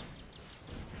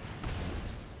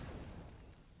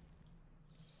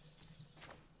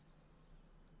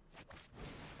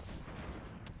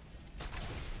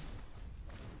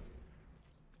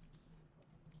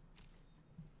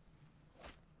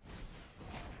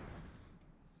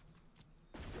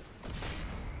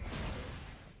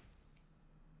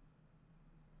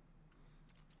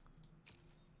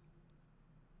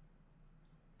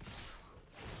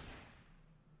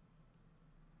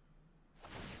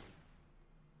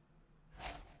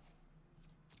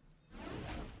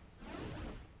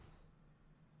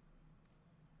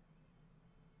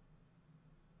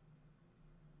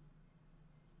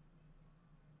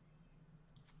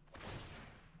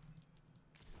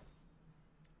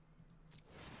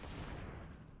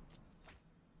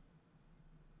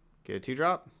 Get a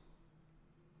 2-drop?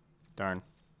 Darn.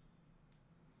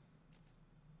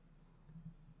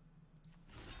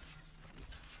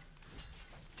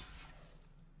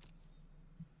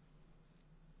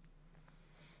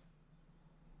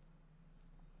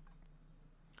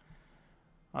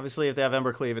 Obviously, if they have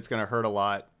Embercleave, it's going to hurt a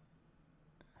lot.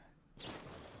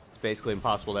 It's basically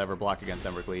impossible to ever block against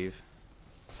Embercleave.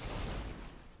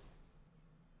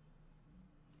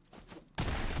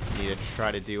 Need to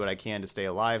try to do what I can to stay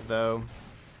alive, though.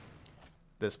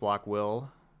 This block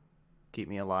will keep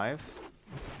me alive.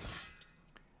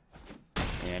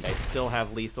 And I still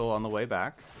have lethal on the way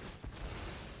back.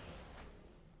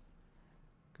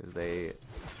 Because they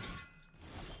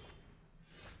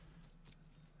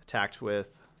attacked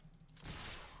with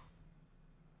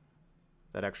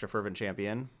that extra Fervent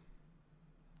Champion.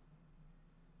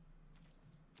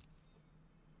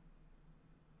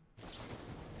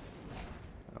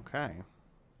 Okay.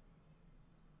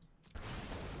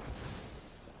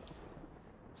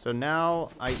 So now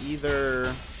I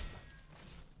either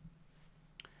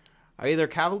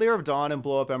Cavalier of Dawn and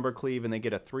blow up Embercleave and they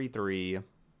get a 3/3,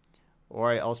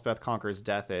 or I Elspeth Conquers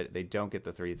Death it, they don't get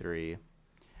the 3/3.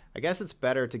 I guess it's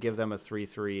better to give them a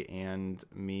 3/3 and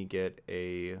me get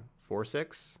a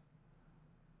 4/6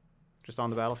 just on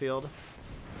the battlefield.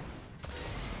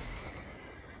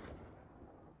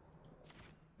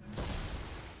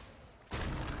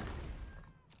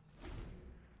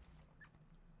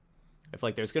 If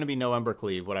like there's going to be no Ember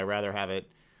Cleave, would I rather have it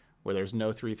where there's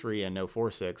no 3/3 and no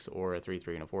 4/6, or a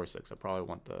 3/3 and a 4/6? I probably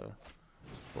want the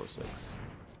 4/6.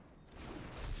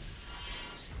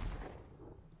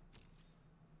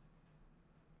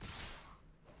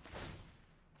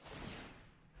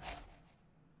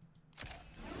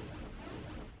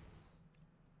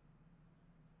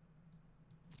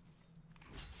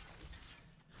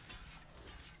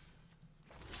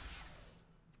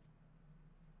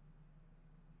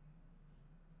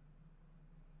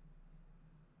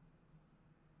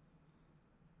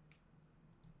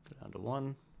 Down to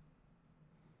 1.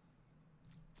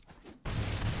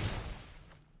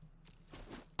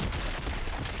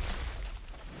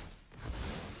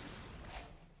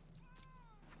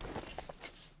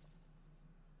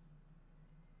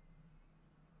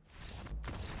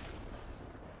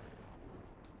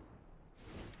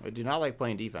 I do not like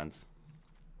playing defense.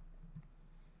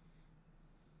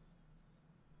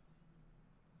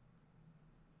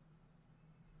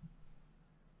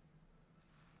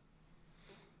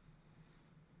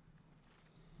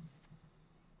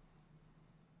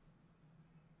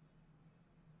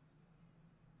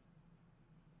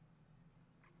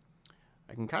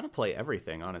 I can kind of play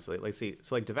everything, honestly. Like, see,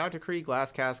 so like Devout Decree,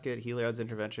 Glass Casket, Heliod's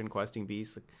Intervention, Questing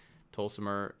Beast, like,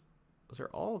 Tulsimer, those are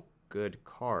all good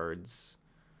cards.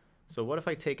 So what if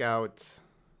I take out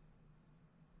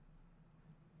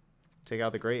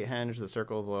the Great Henge, the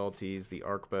Circle of Loyalties, the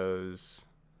Arkbows.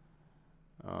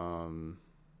 It's a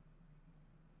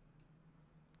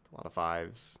lot of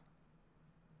 5s.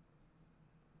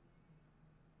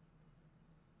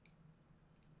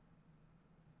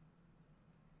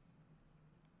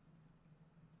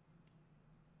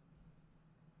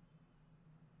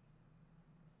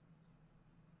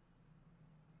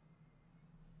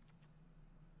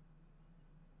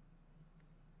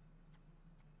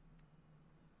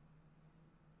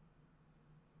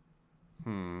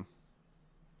 Hmm.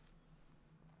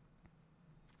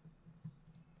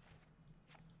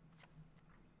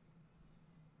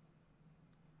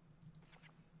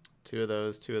 Two of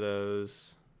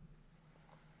those.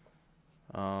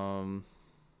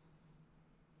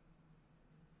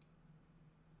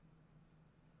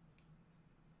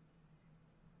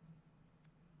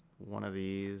 One of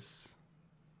these.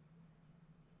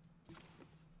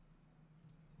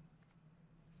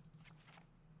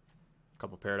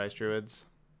 Couple Paradise Druids.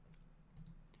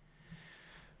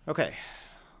 Okay,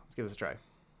 let's give this a try.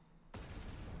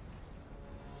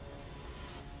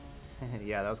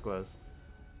 Yeah, that was close.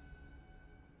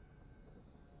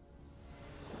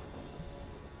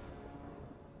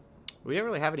 We didn't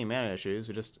really have any mana issues.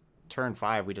 We just turn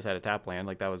 5. We just had a tap land.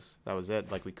 Like that was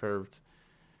it. Like we curved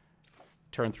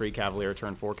turn 3 Cavalier,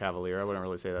 turn 4 Cavalier. I wouldn't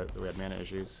really say that we had mana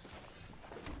issues.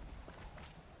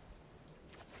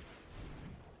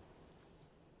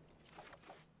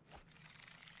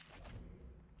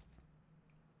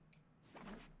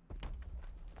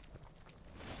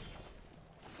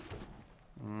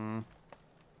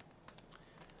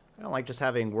 I don't like just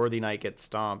having Worthy Knight get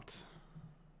stomped.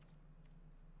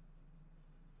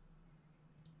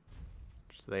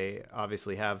 So they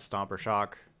obviously have Stomp or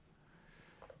Shock.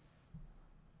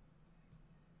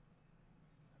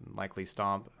 And likely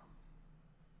Stomp.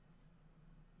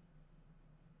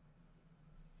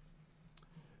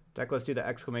 Decklist, do the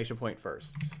exclamation point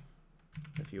first.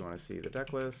 If you want to see the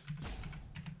deck list.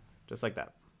 Just like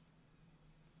that.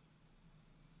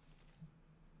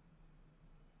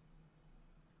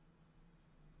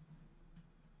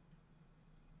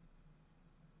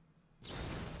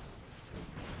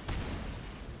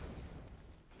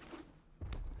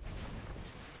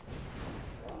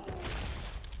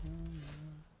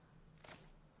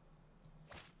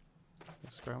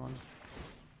 Square one.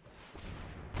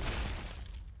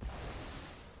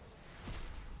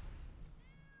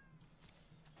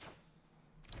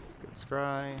 Good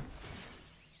scry.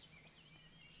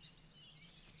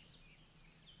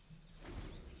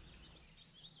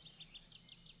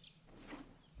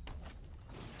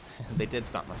 They did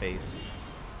stomp my face.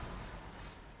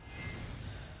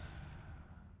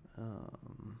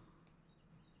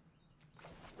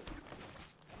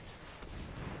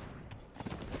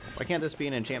 Why can't this be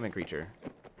an enchantment creature?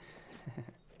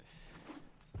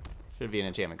 Should be an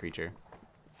enchantment creature.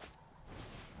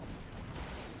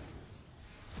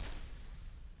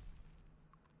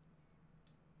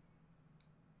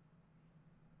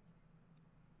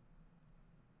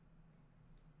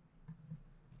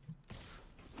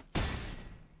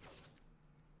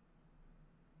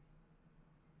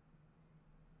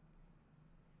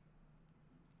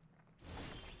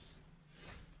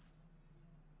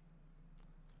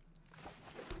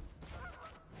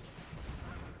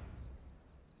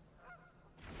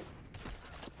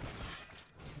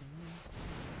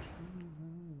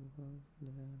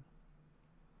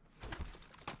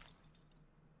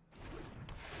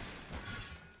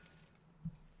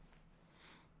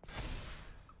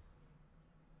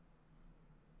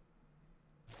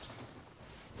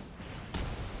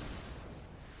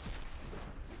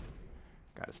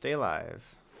 Gotta stay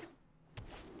alive.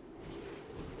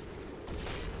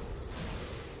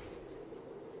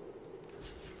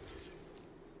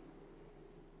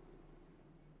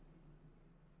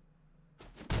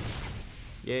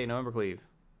 Yay, no Embercleave.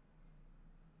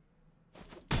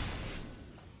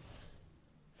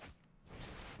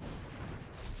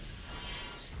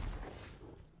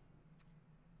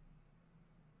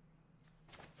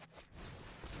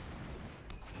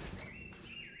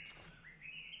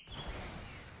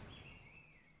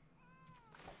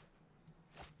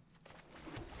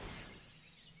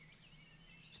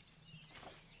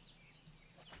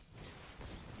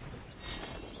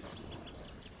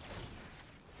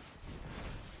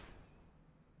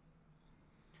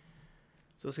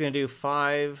 So this is going to do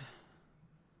 5,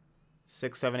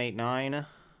 6, 7, 8, 9.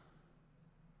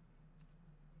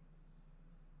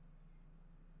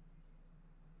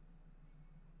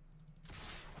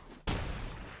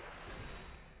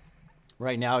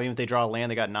 Right now, even if they draw a land,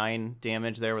 they got 9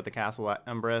 damage there with the Castle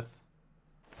Embreth.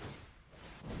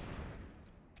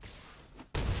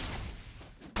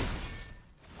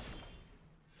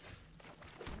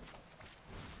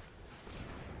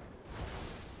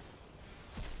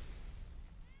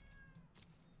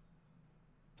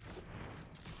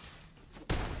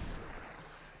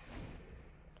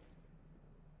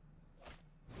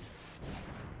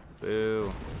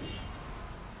 Boo.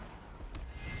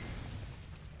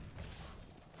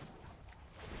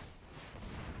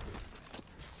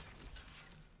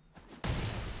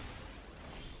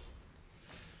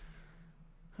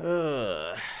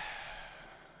 This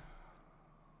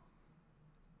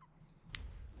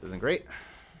isn't great.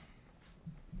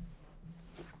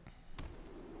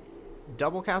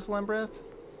 Double Castle Embreth?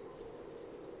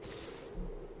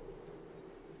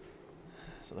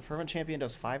 So the Fervent Champion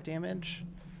does 5 damage.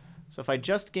 So if I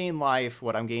just gain life,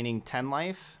 what, I'm gaining 10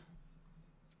 life?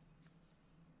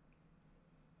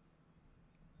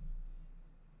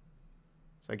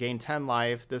 So I gain 10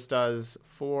 life. This does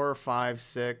 4, 5,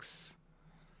 6,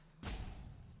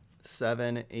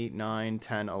 7, 8, 9,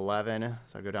 10, 11.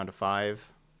 So I go down to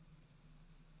 5.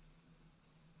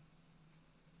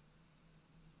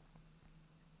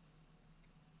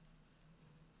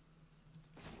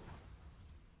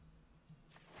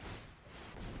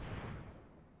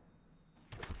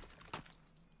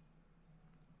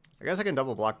 I guess I can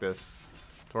double block this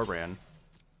Torbrand.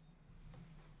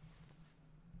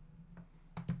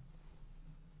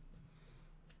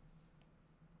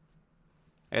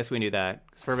 I guess we knew that.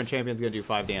 Because Fervent Champion's going to do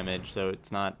 5 damage, so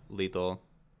it's not lethal.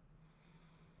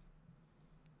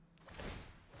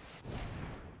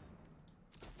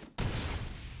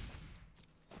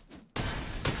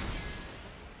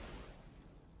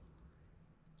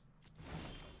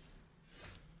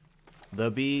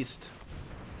 The Beast.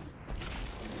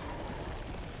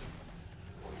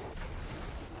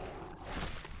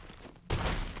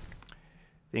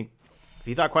 If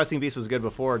you thought Questing Beast was good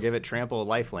before, give it Trample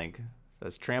Lifelink. It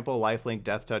says Trample, Lifelink,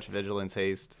 Death Touch, Vigilance,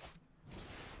 Haste.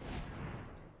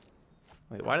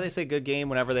 Wait, why do they say good game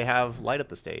whenever they have light up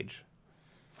the stage?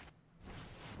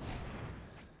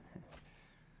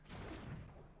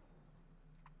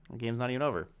 The game's not even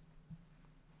over.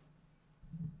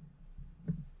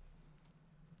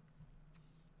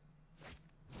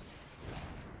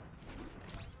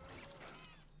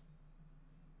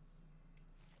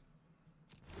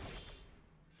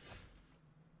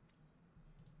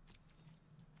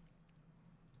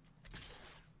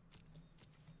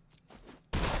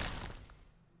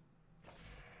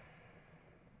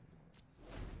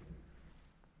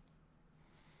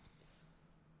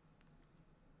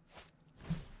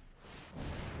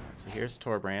 So here's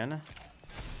Torbrand.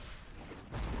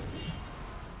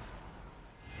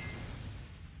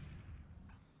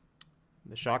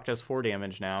 The shock does 4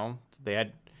 damage now. They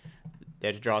had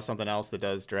to draw something else that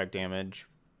does direct damage.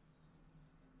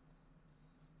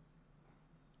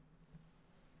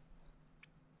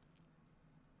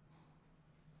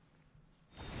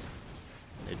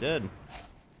 They did.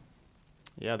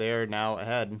 Yeah, they are now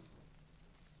ahead.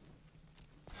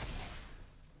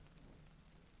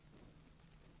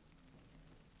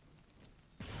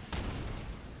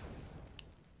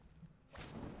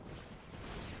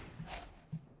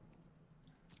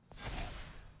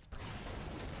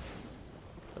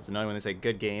 It's annoying when they say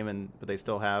good game, but they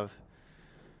still have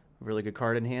a really good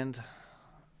card in hand.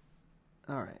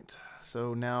 All right,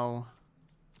 so now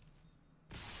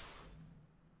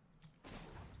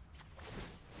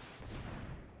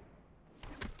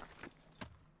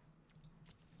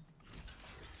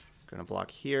gonna block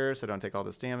here so I don't take all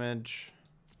this damage.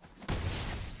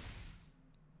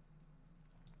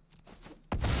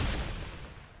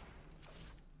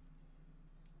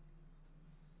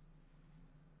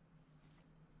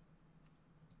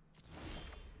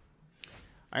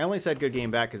 I only said good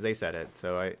game back because they said it,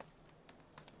 so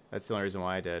that's the only reason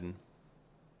why I did.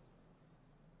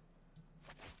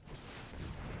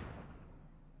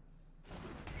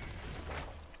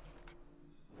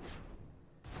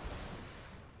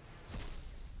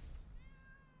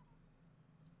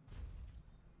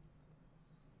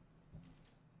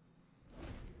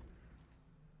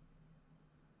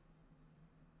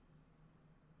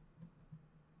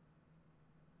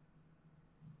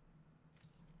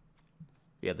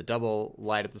 Yeah, the double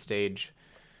light up the stage.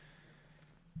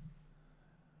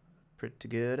 Pretty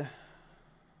good.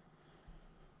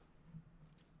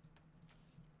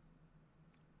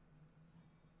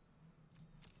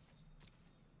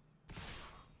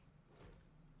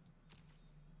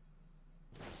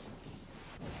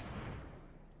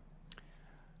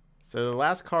 So the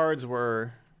last cards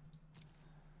were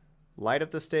light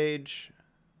up the stage,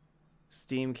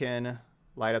 Steamkin,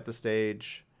 light up the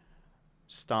stage,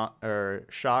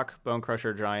 Shock, Bone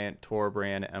Crusher Giant,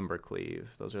 Torbrand,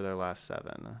 Embercleave. Those are their last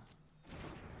 7.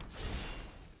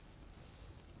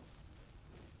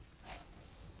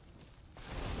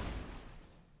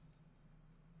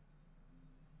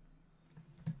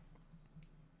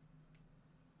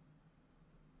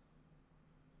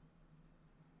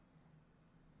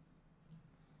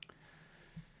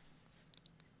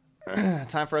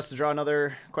 Time for us to draw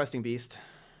another questing beast.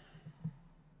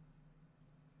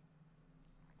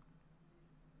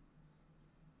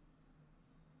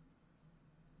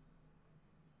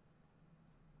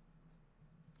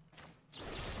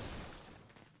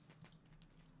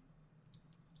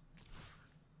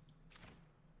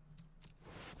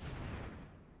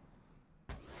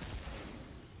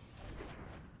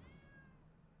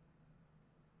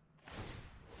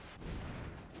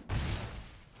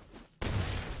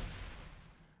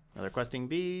 Another questing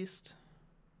beast.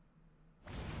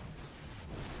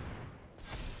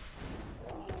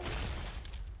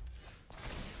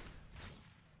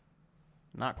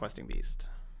 Not questing beast.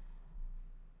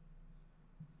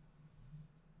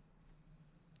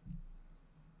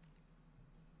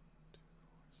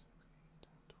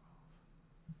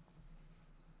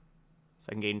 So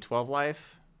I can gain 12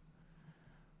 life.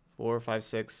 4, 5,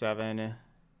 6, 7,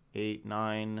 8,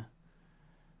 9,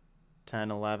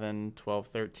 10, 11, 12,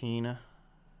 13.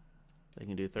 They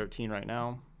can do 13 right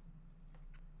now.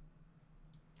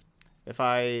 If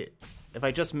I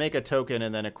just make a token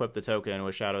and then equip the token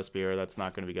with Shadow Spear, that's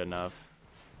not going to be good enough.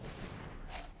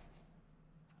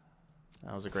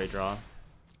 That was a great draw.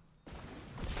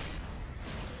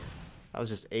 That was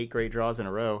just 8 great draws in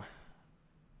a row.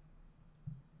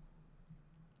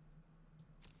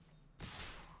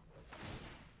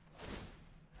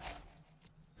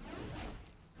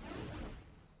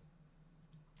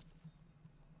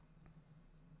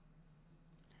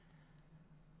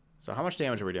 So how much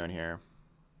damage are we doing here?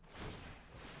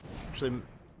 Actually,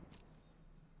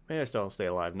 maybe I still stay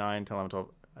alive. 9, 10, 11, 12.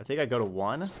 I think I go to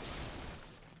 1.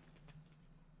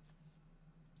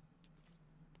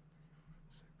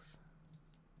 6.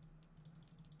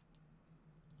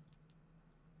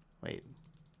 Wait.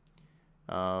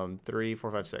 3,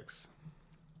 4, 5, 6.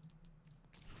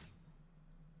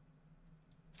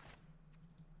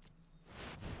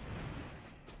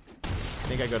 I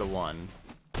think I go to 1.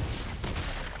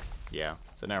 Yeah,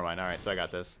 so never mind. All right, so I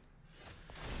got this.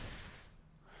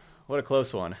 What a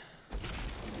close one.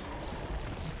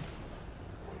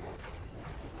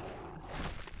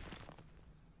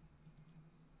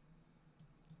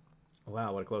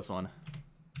 Wow, what a close one.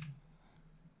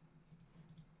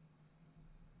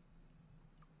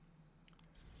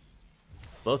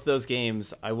 Both those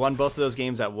games, I won both of those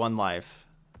games at 1 life.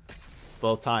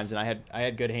 Both times, and I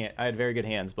had very good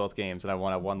hands both games, and I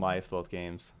won at 1 life both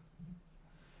games.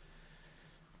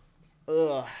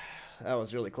 Ugh, that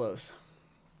was really close.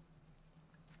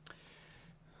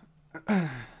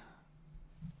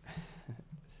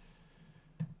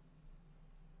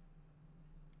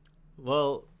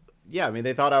 Well, yeah, I mean,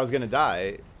 they thought I was gonna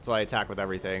die, so I attack with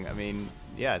everything. I mean,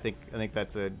 yeah, I think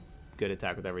that's a good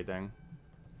attack with everything.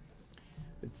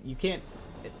 You can't.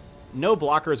 No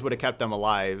blockers would have kept them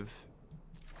alive,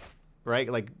 right?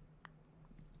 Like,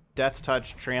 Death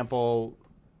Touch, Trample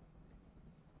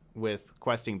with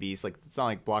questing beasts, like, it's not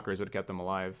like blockers would have kept them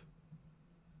alive.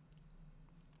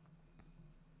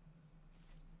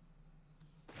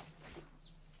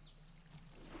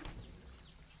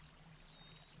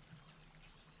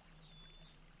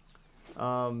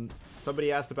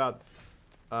 Somebody asked about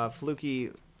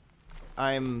Fluky.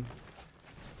 I'm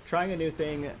trying a new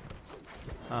thing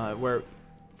where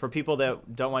for people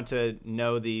that don't want to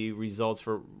know the results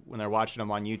for when they're watching them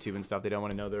on YouTube and stuff, they don't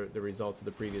want to know the results of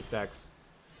the previous decks.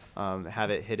 have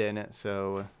it hidden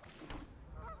so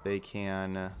they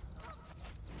can,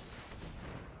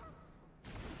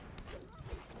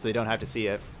 so they don't have to see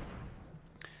it.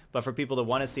 But for people that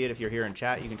want to see it, if you're here in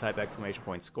chat, you can type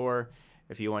 !score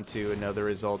if you want to know the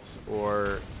results,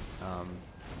 or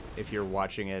if you're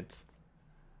watching it.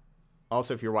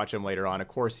 Also, if you're watching them later on, of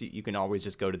course, you can always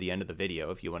just go to the end of the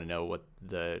video if you want to know what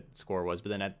the score was. But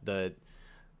then at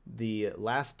the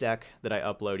last deck that I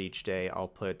upload each day, I'll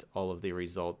put all of the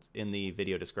results in the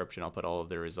video description. I'll put all of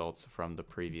the results from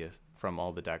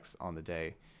all the decks on the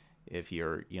day. If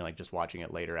you're, like just watching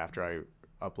it later after I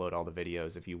upload all the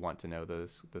videos, if you want to know the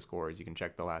scores, you can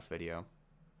check the last video.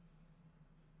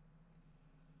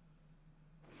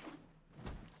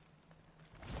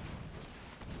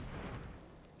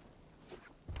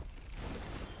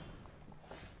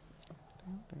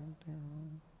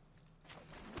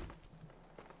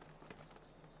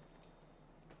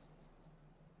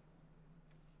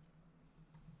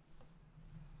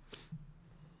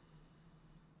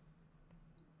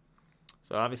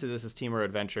 So obviously this is Teamer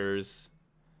Adventures.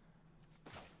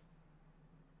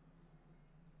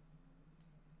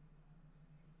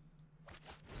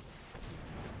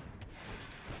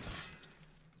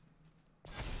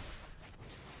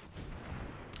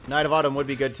 Night of Autumn would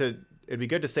be good to, it'd be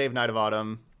good to save Night of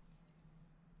Autumn.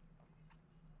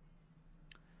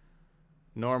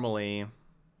 Normally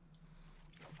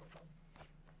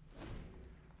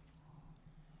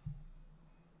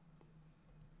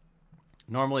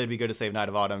it'd be good to save Night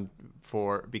of Autumn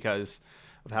because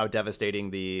of how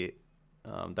devastating the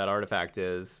that artifact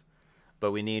is.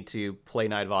 But we need to play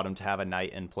Night of Autumn to have a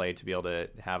Knight in play to be able to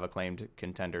have a claimed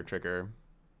contender trigger.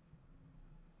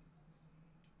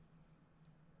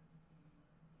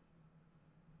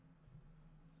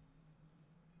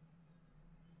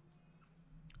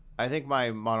 I think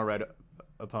my mono red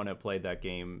opponent played that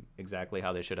game exactly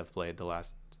how they should have played the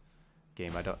last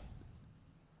game.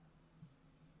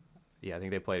 Yeah, I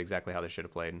think they played exactly how they should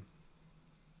have played.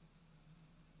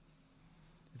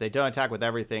 If they don't attack with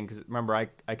everything, because remember,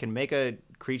 I can make a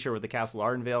creature with the Castle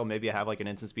Ardenvale. Maybe I have like an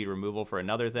instant speed removal for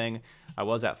another thing. I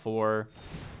was at 4.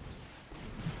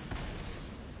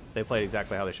 They played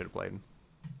exactly how they should have played.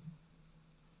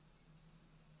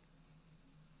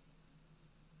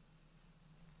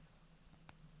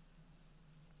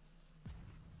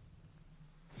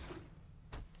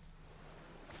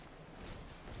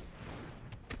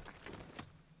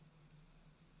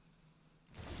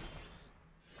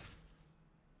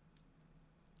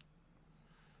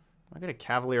 I get a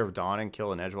Cavalier of Dawn and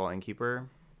kill an Edgewall Innkeeper.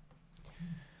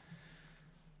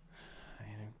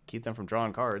 Keep them from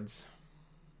drawing cards.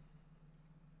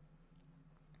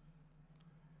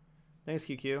 Thanks,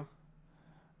 QQ.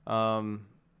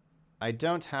 I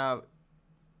don't have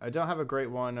a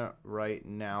great one right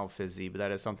now, Fizzy, but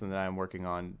that is something that I'm working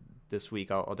on this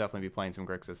week. I'll definitely be playing some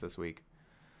Grixis this week.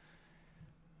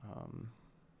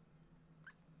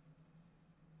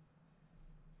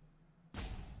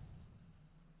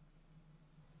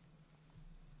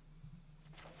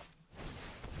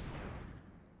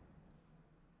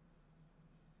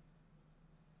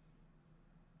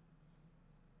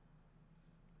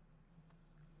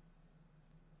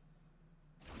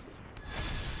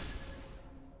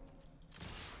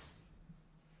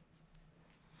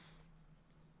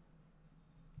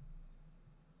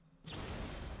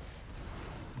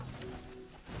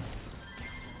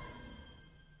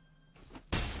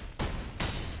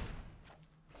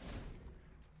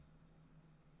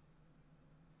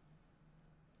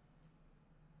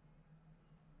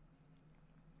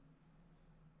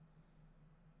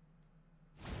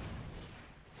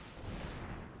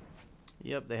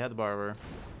 Yep, they had the Barber.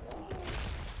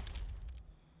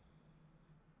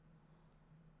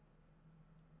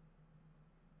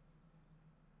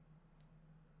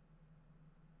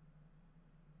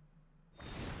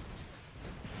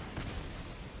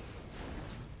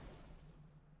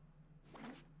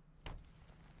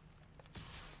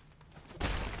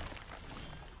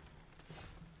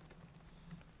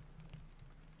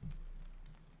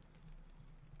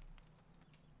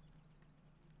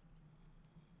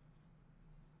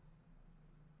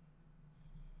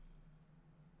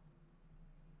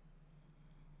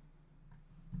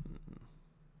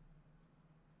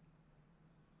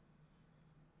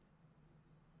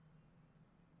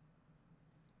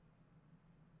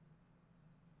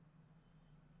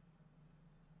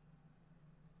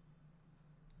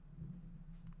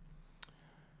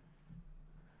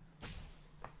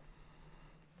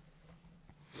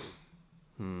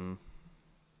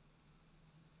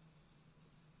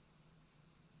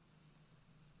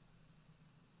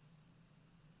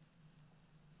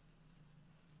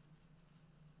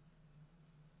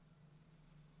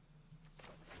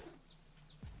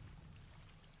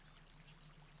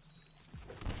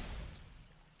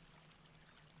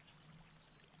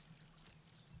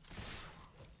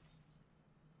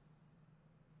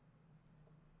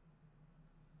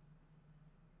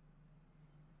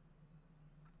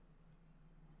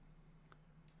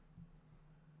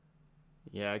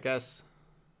 Yeah, I guess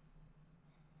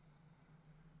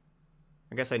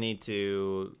I need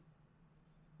to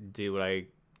do what I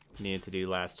needed to do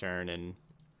last turn and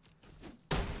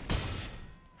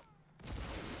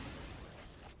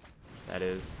that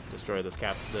is destroy this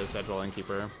Edgewall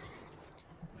Innkeeper.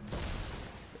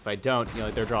 If I don't, you know,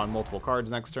 like they're drawing multiple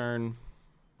cards next turn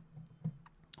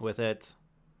with it.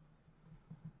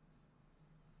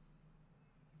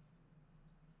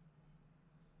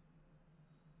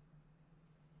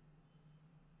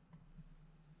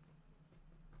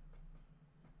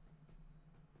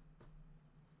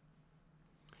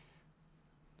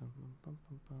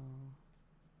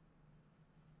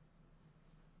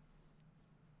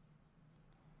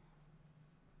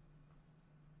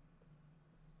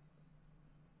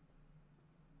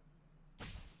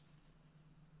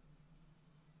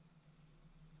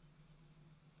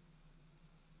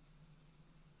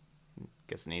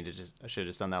 Guess I should have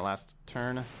just done that last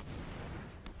turn.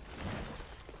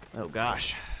 Oh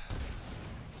gosh.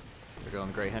 They're going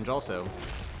the Great Henge also.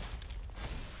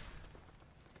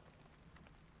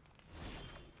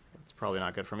 It's probably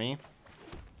not good for me.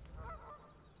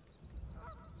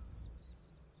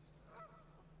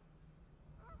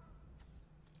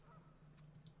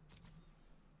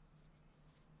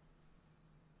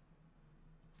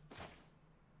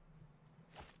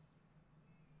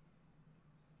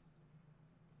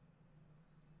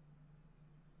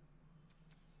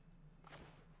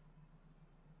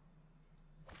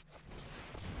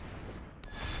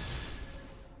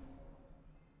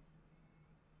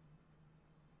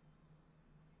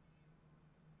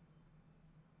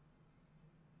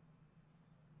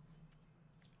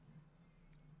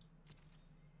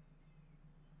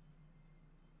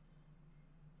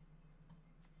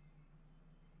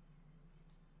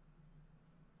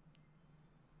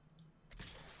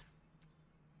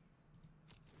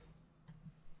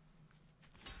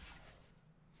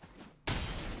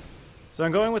 So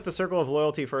I'm going with the Circle of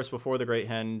Loyalty first before the Great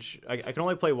Henge. I can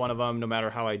only play one of them no matter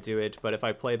how I do it, but if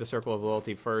I play the Circle of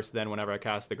Loyalty first, then whenever I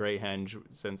cast the Great Henge,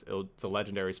 since it's a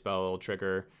legendary spell, it'll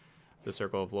trigger the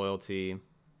Circle of Loyalty.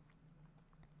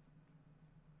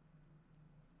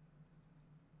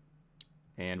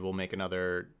 And we'll make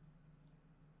another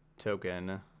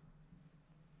token.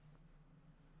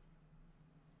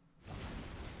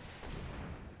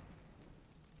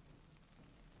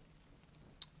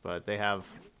 But they have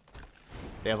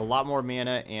a lot more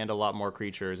mana and a lot more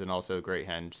creatures and also Great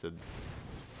Henge, so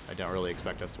I don't really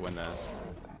expect us to win this.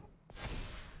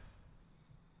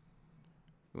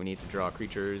 We need to draw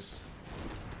creatures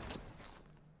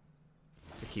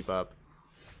to keep up.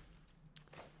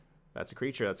 That's a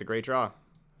creature. That's a great draw.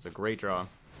 It's a great draw.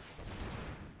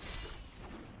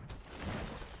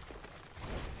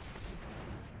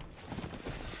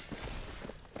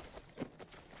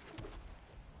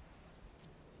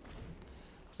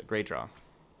 It's a great draw.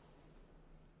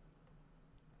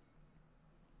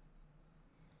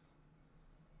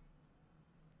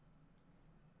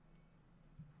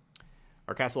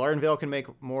 Our Castle Ardenvale can make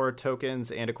more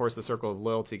tokens, and of course the Circle of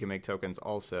Loyalty can make tokens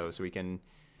also, so we can,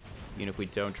 even if we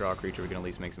don't draw a creature, we can at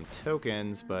least make some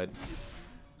tokens, but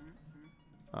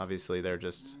obviously they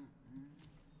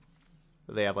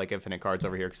have like infinite cards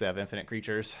over here because they have infinite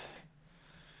creatures.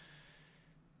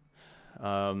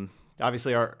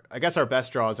 Obviously I guess our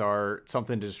best draws are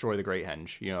something to destroy the Great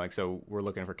Henge, you know, like, so we're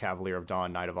looking for Cavalier of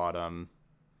Dawn, Knight of Autumn.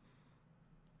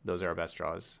 Those are our best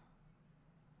draws.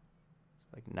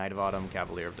 Like Knight of Autumn,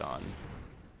 Cavalier of Dawn.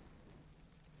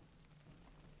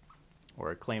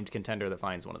 Or a claimed contender that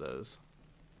finds one of those.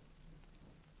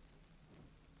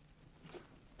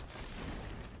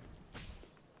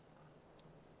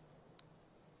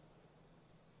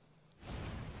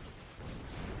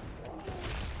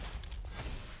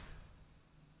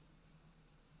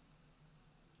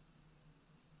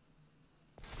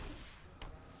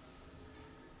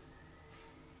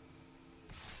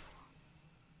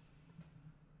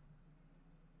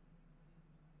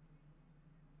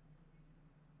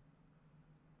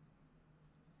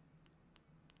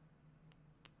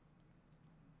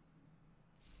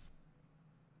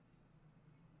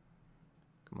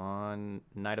 Come on,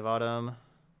 Knight of Autumn.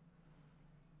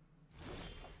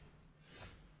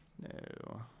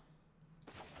 No.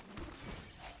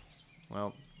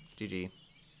 Well, GG.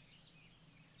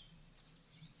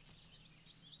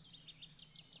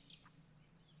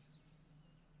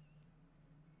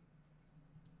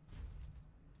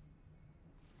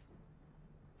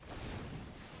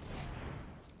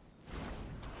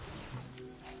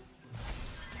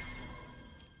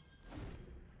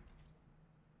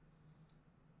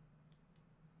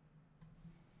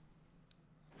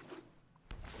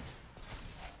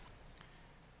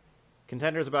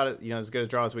 Contender's about it, as good a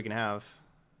draw as we can have.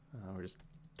 We're just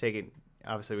taking...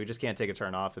 Obviously, we just can't take a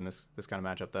turn off in this kind of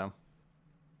matchup, though.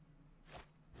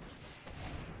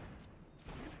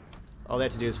 All they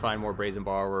have to do is find more Brazen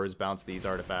Borrowers, bounce these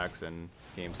artifacts, and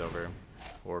game's over.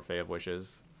 Or Fae of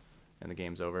Wishes, and the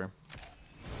game's over.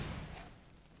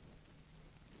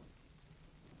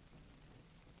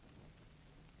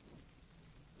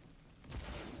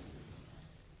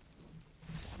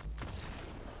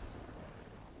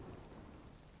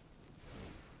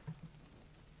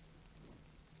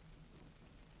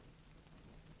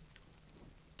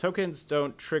 Tokens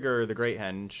don't trigger the Great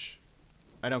Henge.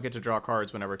 I don't get to draw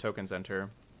cards whenever tokens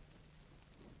enter.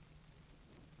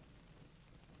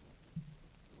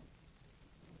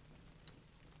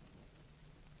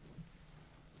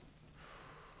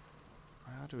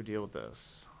 How do we deal with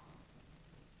this?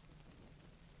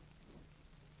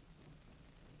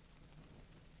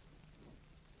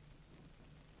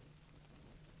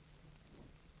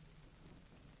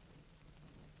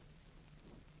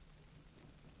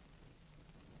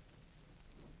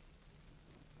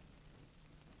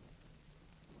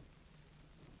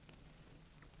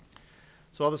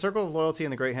 So while the Circle of Loyalty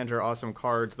and the Great Henge are awesome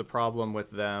cards, the problem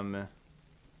with them, I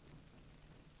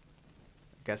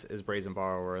guess, is Brazen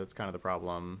Borrower. That's kind of the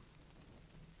problem.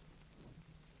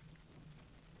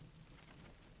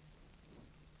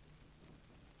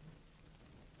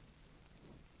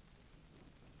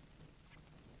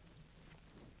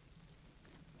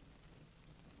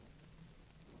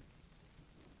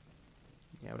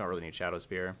 Yeah, we don't really need Shadow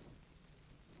Spear.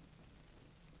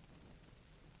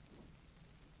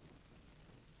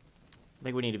 I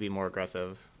think we need to be more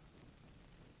aggressive.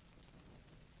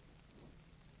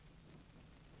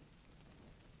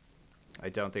 I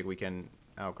don't think we can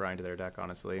outgrind their deck,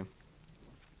 honestly.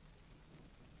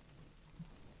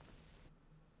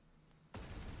 And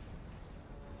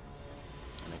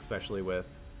especially with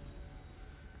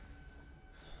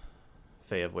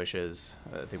Fae of Wishes,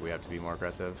 I think we have to be more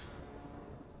aggressive.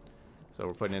 So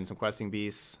we're putting in some Questing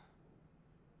Beasts.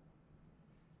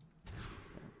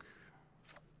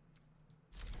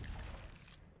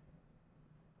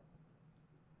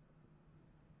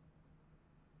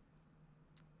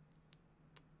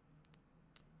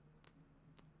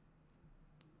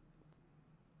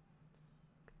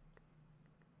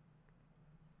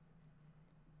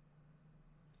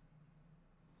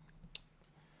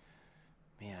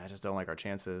 Man, I just don't like our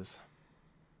chances.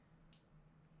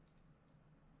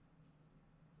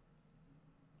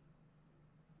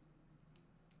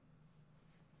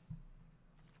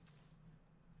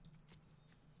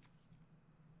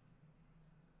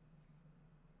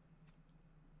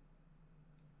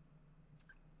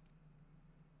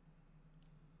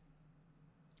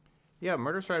 Yeah,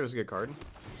 Murder Strider is a good card.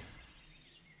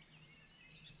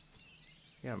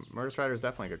 Yeah, Murder Strider is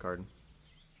definitely a good card.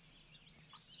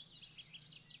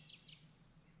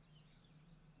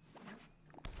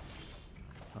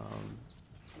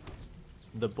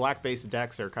 The black-based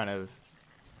decks are kind of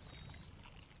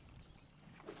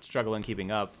struggling keeping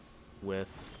up with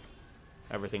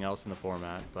everything else in the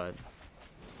format, but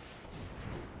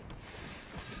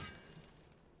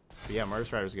yeah, Murder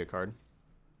Strider is a good card.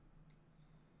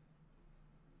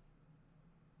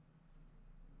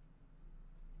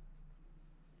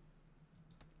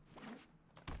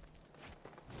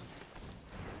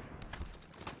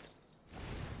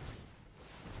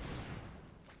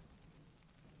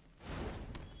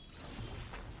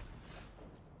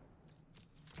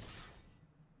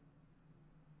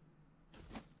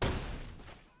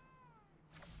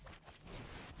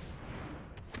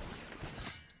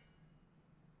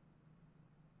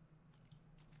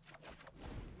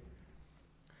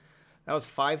 That was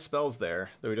 5 spells there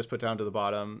that we just put down to the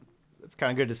bottom. It's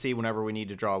kind of good to see whenever we need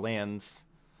to draw lands.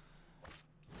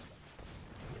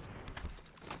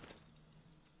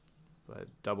 But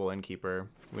double Innkeeper.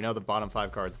 We know the bottom 5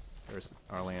 cards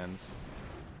are lands.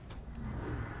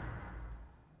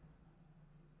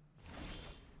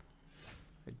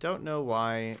 I don't know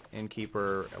why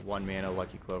Innkeeper, 1 mana,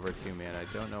 Lucky Clover, 2 mana.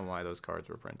 I don't know why those cards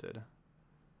were printed.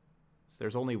 So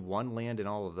there's only 1 land in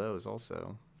all of those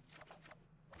also.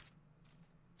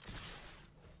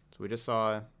 We just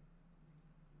saw...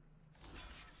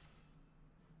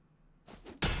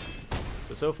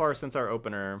 So far since our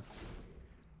opener,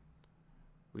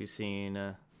 we've seen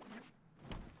 7,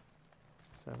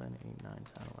 8, 9, 10, 11,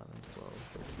 12,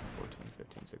 13, 14,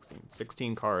 15, 16.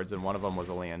 16 cards, and one of them was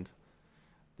a land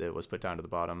that was put down to the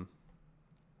bottom.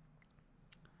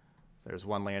 There's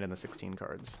 1 land in the 16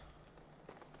 cards.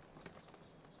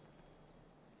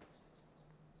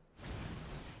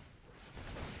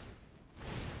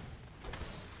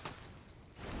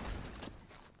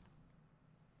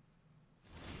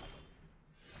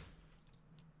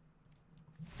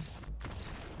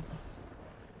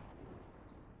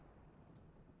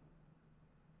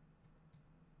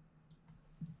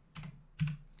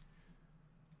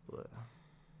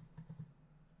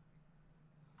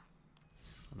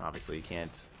 Obviously, you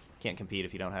can't compete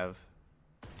if you don't have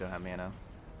mana.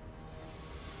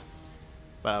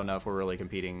 But I don't know if we're really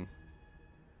competing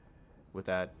with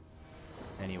that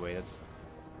anyway. It's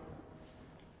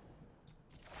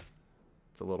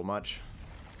a little much.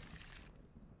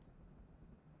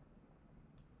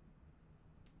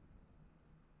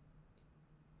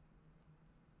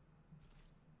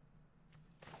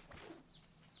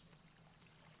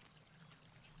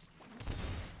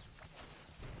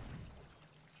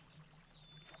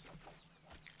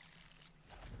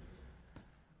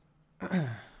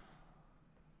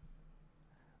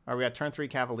 Alright, we got turn 3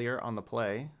 Cavalier on the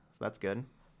play, so that's good.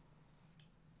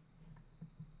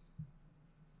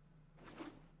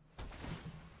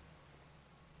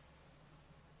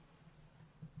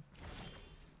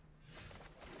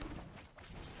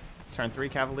 Turn 3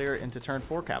 Cavalier into turn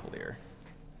 4 Cavalier.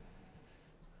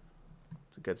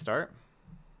 It's a good start.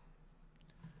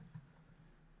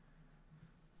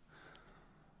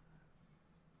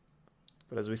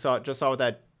 But as we just saw with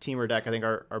that Teamer deck, I think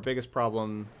our biggest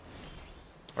problem,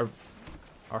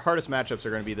 our hardest matchups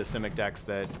are going to be the Simic decks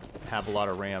that have a lot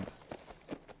of ramp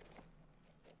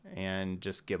and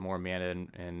just get more mana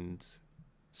and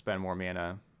spend more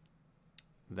mana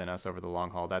than us over the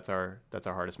long haul. That's our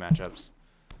hardest matchups.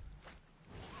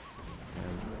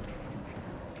 And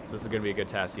so this is going to be a good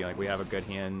test. You know, like we have a good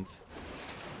hand,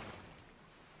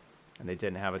 and they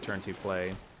didn't have a turn 2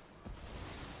 play.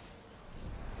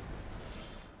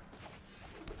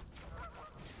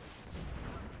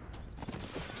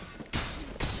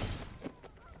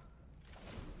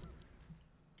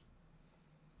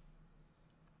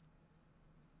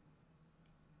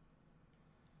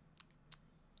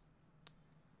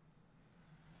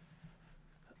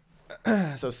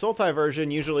 So Sultai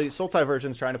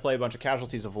version's trying to play a bunch of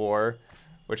Casualties of War,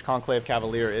 which Conclave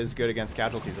Cavalier is good against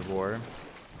Casualties of War.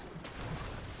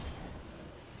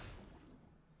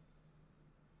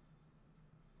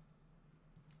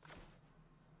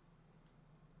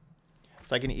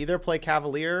 So I can either play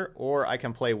Cavalier or I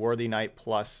can play Worthy Knight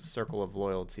plus Circle of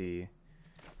Loyalty,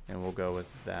 and we'll go with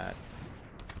that.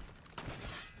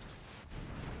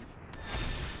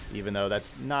 Even though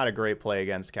that's not a great play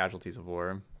against Casualties of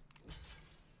War.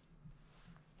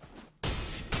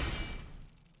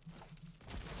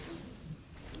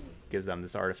 Gives them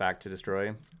this artifact to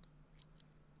destroy.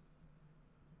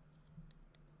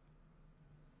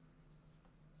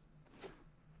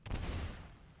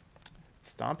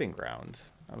 Stomping Ground.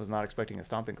 I was not expecting a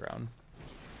Stomping Ground.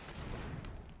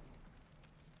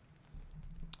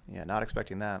 Yeah, not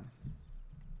expecting that.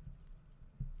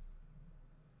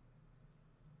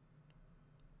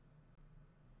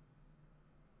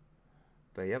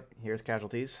 But yep, here's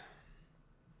Casualties.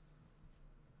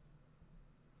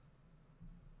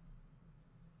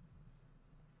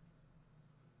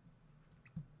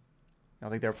 I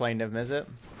don't think they're playing Niv Mizzet.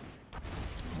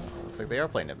 Looks like they are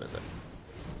playing Niv Mizzet.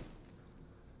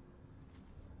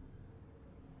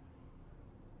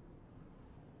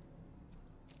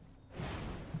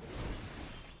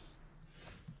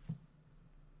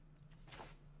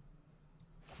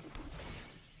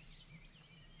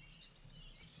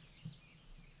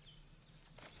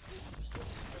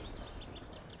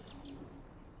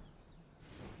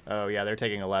 Oh yeah, they're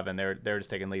taking 11. They're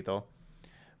just taking lethal.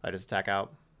 I just attack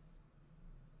out.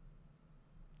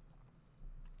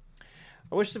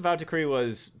 I wish Devout Decree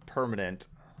was permanent.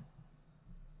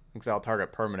 Exile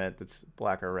target permanent that's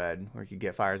black or red, where you could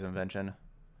get Fire's Invention.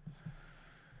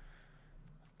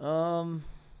 I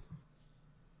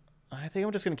think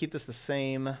I'm just gonna keep this the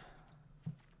same.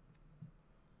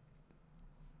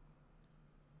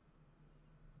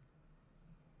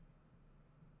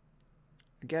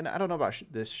 Again, I don't know about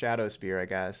this Shadow Spear, I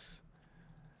guess.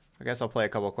 I guess I'll play a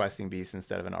couple Questing Beasts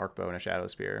instead of an Arkbow and a Shadow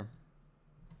Spear.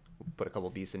 We'll put a couple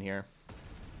Beasts in here.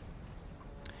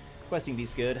 Questing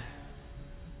Beast good.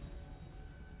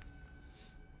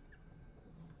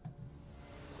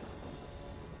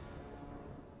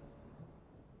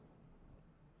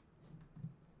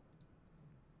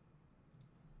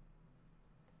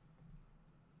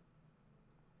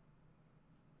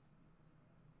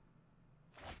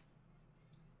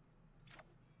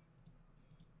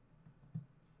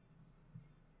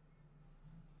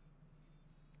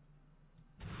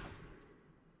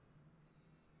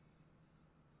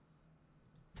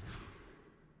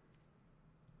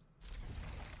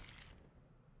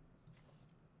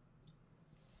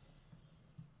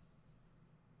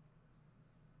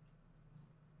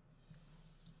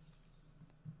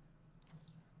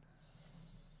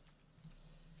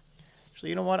 Actually,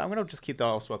 you know what? I'm going to just keep the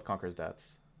Elswith Conquers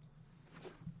Deaths.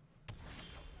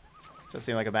 Does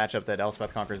seem like a matchup that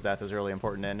Elspeth Conquers Death is really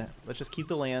important in. Let's just keep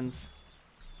the lands.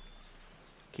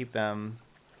 Keep them.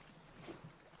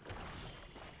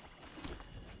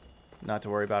 Not to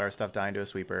worry about our stuff dying to a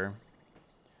sweeper.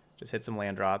 Just hit some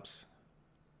land drops.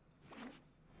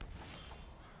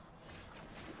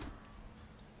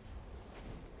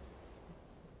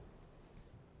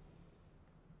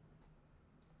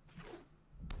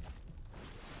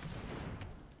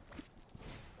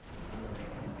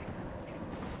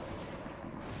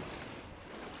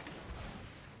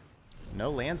 No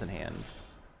lands in hand.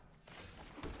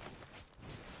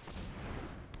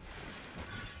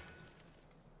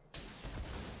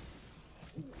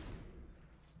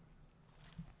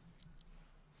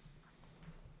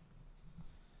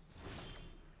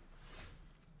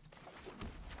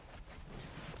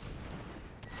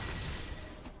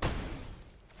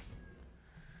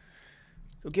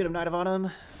 Go get him, Knight of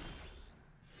Autumn.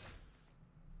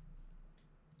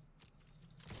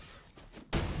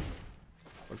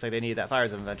 Looks like they need that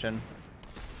Fires of Invention.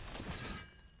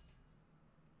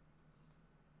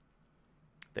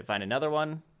 They find another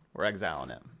one, we're exiling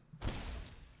him.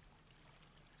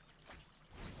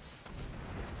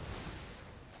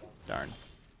 Darn.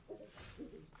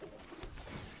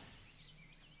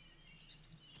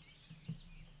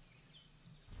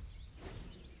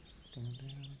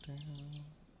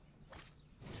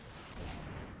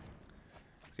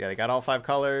 So yeah, they got all 5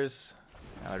 colors.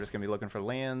 Now they're just gonna be looking for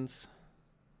lands.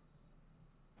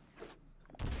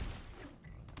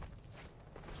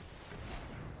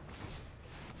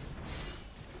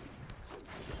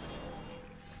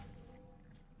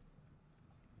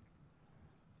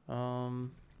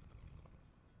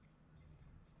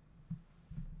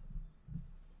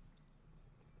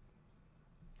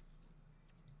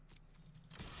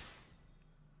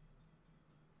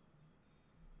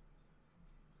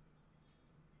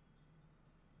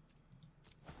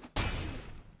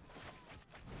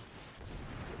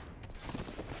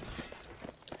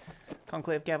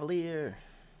 Conclave Cavalier.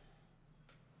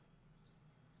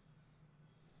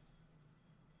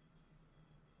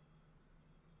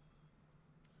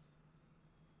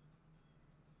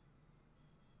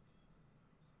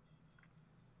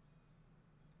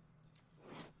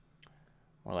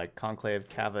 More like Conclave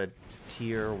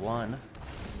Cavatier 1.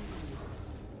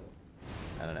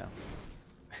 I don't know.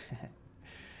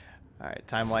 Alright,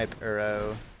 Time Wipe,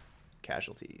 Uro,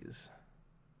 Casualties.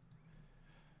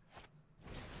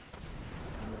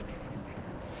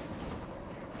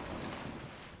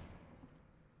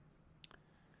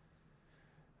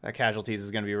 That Casualties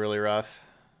is going to be really rough.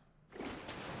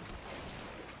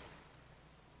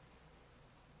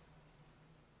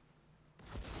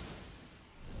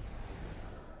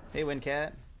 Hey,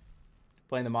 Windcat.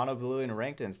 Playing the Mono Blue in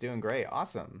Ranked and it's doing great.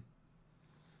 Awesome.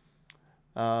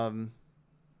 Yeah,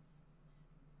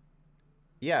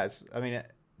 I mean,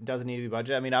 it doesn't need to be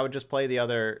budget. I mean, I would just play the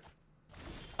other...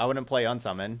 I wouldn't play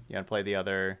Unsummon. You know, play the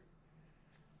other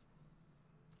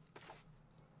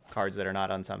cards that are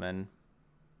not Unsummon.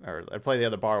 Or I'd play the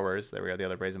other Borrowers. There we go, the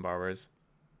other Brazen Borrowers.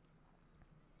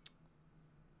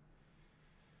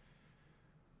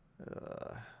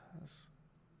 This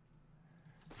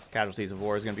Casualties of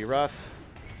War is going to be rough.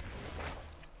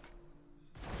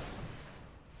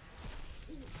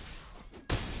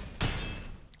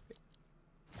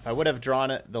 If I would have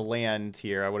drawn the land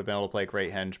here, I would have been able to play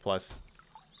Great Henge plus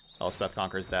Elspeth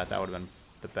Conquers Death. That would have been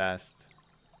the best.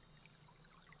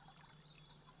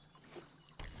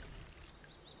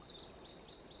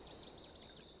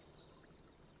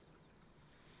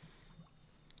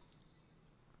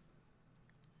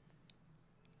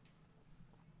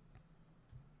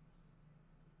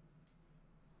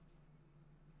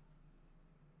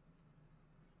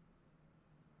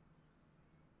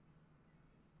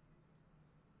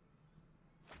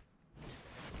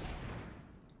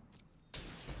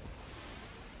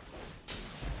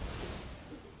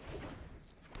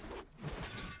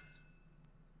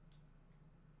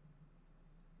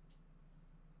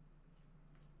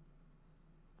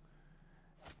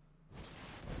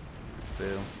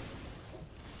 Boo.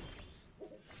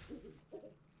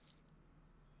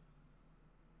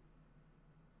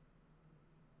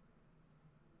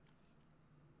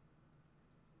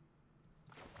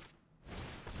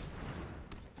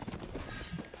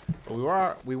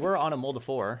 But we were on a mold of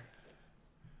 4.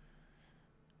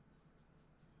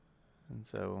 And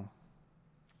so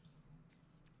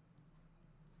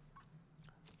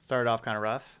started off kind of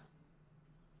rough.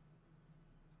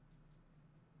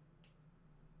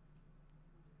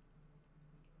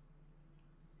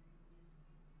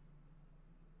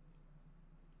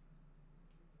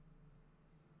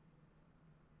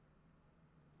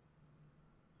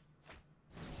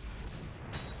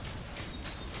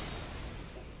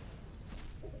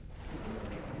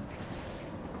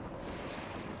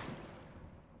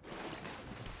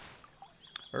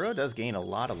 Uro does gain a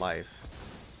lot of life.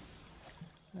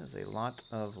 That is a lot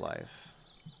of life.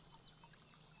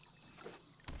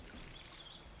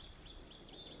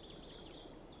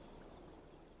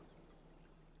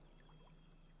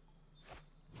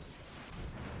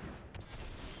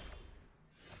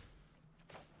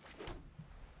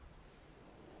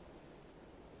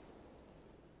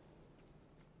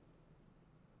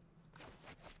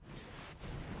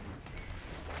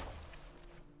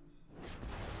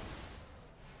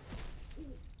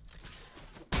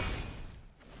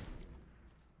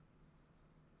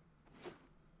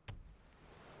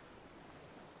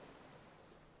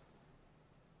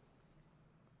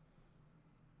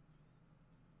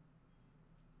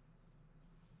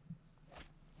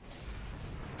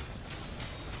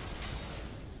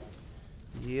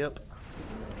 Yep.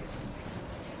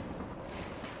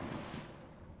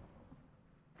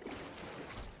 I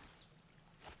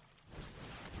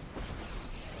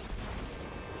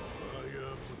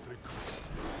am what they call.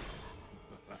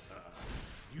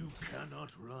 You cannot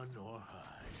run or hide.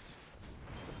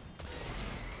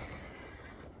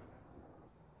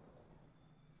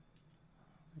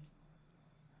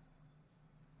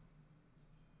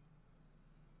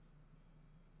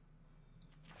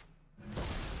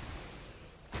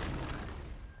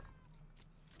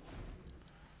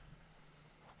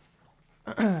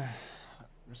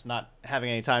 Just not having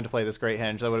any time to play this Great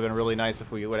Henge. That would have been really nice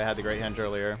if we would have had the Great Henge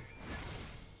earlier.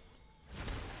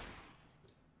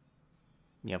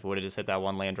 Yeah, if we would have just hit that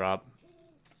one land drop.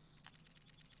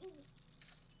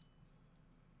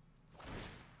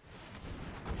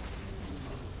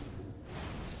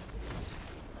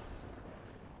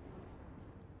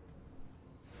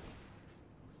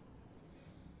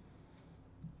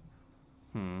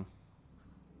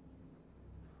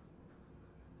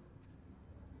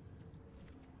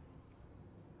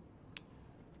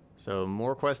 So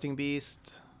more questing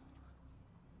beast,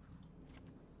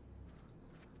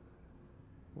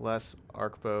 less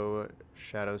Arkbow,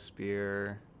 shadow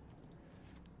spear.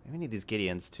 Maybe we need these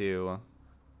Gideons too.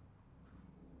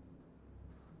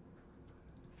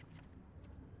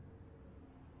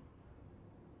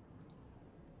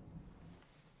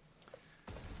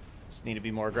 Just need to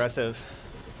be more aggressive.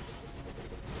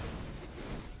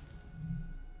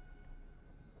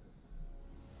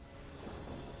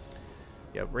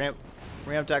 Yeah, ramp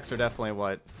decks are definitely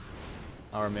what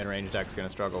our mid-range deck's going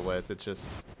to struggle with. It's just...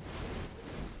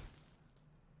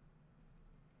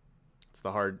 it's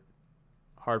the hard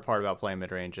part about playing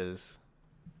mid-range is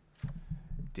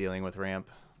dealing with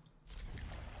ramp.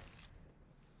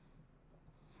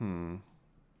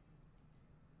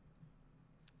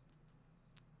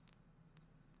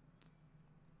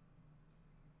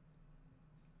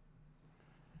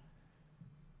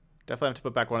 Definitely have to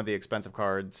put back one of the expensive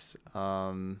cards.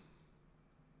 All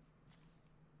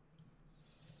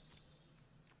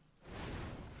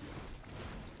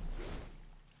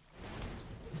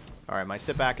right, my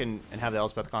sit back and have the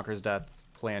Elspeth Conqueror's Death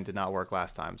plan did not work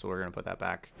last time, so we're going to put that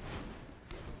back.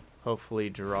 Hopefully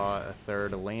draw a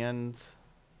third land.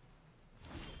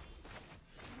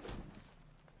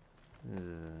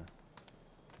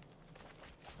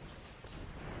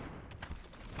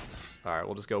 All right,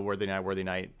 we'll just go Worthy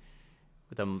Knight.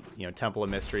 With them, you know, Temple of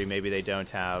Mystery. Maybe they don't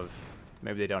have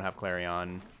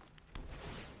Clarion.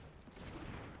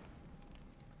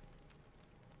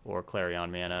 Or Clarion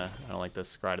mana. I don't like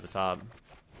this scry at the top.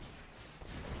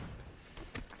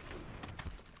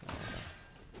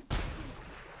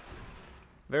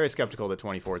 Very skeptical that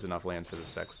 24 is enough lands for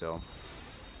this deck still.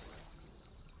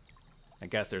 I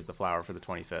guess there's the flower for the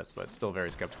 25th, but still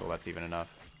very skeptical that's even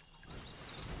enough.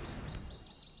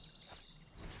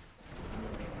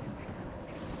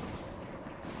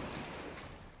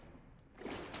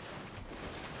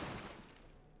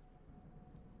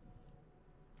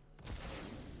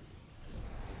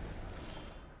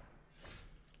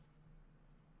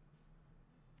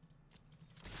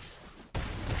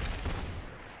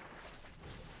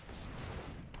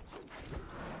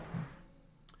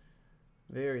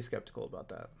 Very skeptical about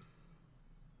that.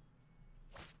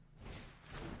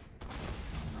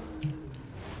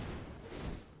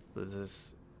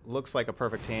 This looks like a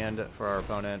perfect hand for our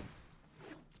opponent.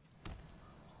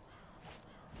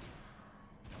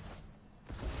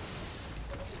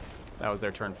 That was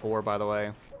their turn 4, by the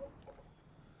way.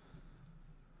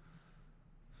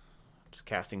 Just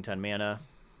casting 10 mana.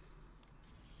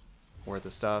 Worth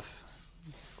of stuff,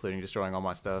 including destroying all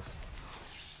my stuff.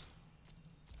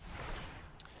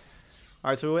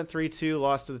 Alright, so we went 3-2,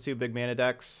 lost to the 2 big mana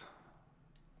decks.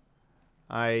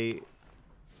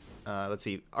 Let's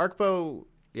see, Arkbow,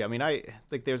 yeah, I mean,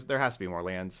 there has to be more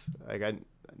lands. Like,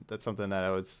 that's something that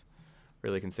I was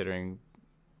really considering,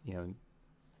 you know,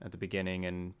 at the beginning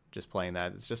and just playing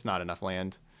that. It's just not enough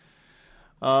land.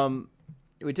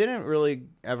 We didn't really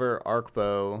ever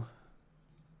Arkbow.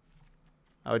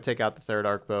 I would take out the third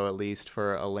Arkbow at least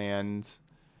for a land.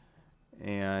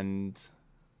 And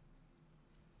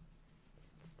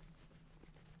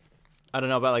I don't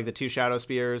know about like the 2 Shadow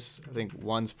Spears. I think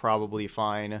one's probably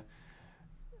fine. I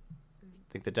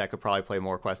think the deck could probably play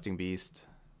more Questing Beast.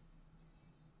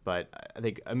 But I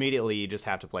think immediately you just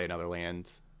have to play another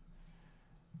land.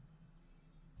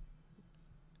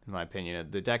 In my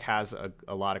opinion, the deck has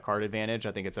a lot of card advantage.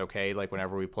 I think it's okay. Like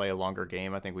whenever we play a longer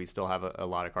game, I think we still have a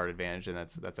lot of card advantage, and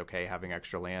that's okay having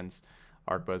extra lands.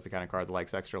 Arkbow is the kind of card that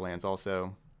likes extra lands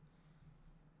also.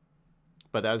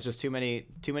 But that was just too many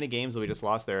games that we just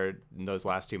lost there in those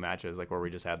last 2 matches, like where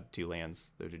we just had 2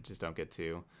 lands that we just don't get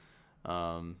to.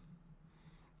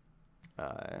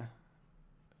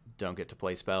 Don't get to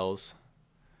play spells.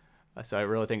 So I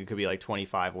really think it could be like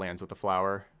 25 lands with a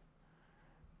flower,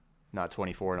 not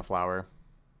 24 in a flower.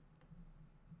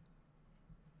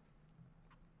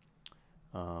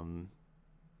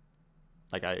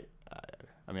 Like I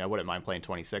mean, I wouldn't mind playing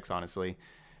 26, honestly.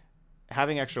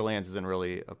 Having extra lands isn't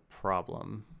really a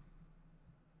problem,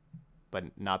 but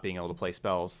not being able to play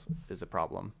spells is a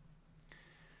problem.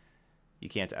 You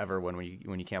can't ever win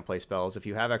when you can't play spells. If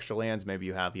you have extra lands, maybe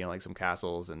you have, you know, like some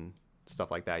castles and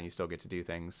stuff like that, and you still get to do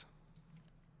things.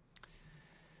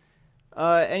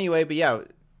 Anyway, but yeah,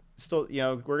 still, you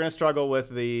know, we're gonna struggle with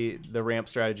the ramp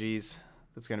strategies.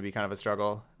 That's gonna be kind of a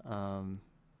struggle.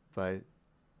 But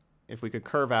if we could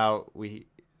curve out, we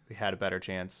had a better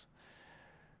chance.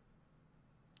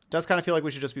 Does kind of feel like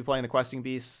we should just be playing the Questing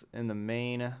Beasts in the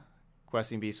main.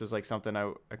 Questing Beast was like something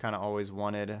I kind of always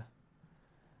wanted.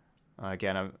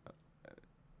 Again, I'm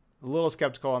a little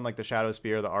skeptical on like the Shadow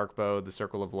Spear, the Arkbow, the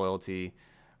Circle of Loyalty,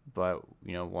 but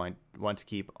you know, want to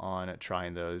keep on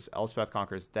trying those. Elspeth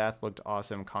Conquers Death looked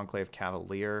awesome. Conclave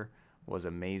Cavalier was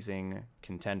amazing.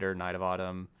 Contender, Knight of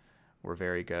Autumn were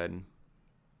very good.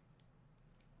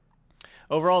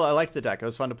 Overall, I liked the deck. It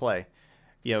was fun to play.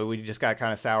 You know, we just got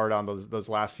kind of soured on those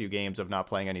last few games of not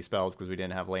playing any spells because we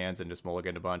didn't have lands and just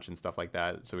mulliganed a bunch and stuff like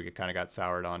that. So we kind of got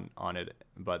soured on it.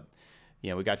 But, you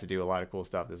know, we got to do a lot of cool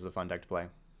stuff. This is a fun deck to play.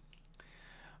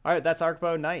 All right, that's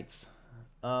Arkbow Knights.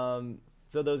 So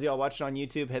those of y'all watching on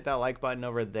YouTube, hit that like button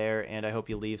over there, and I hope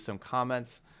you leave some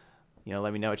comments. You know,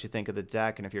 let me know what you think of the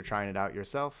deck, and if you're trying it out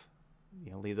yourself,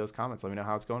 you know, leave those comments. Let me know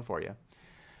how it's going for you.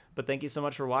 But thank you so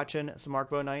much for watching some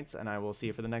Arkbow Knights, and I will see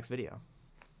you for the next video.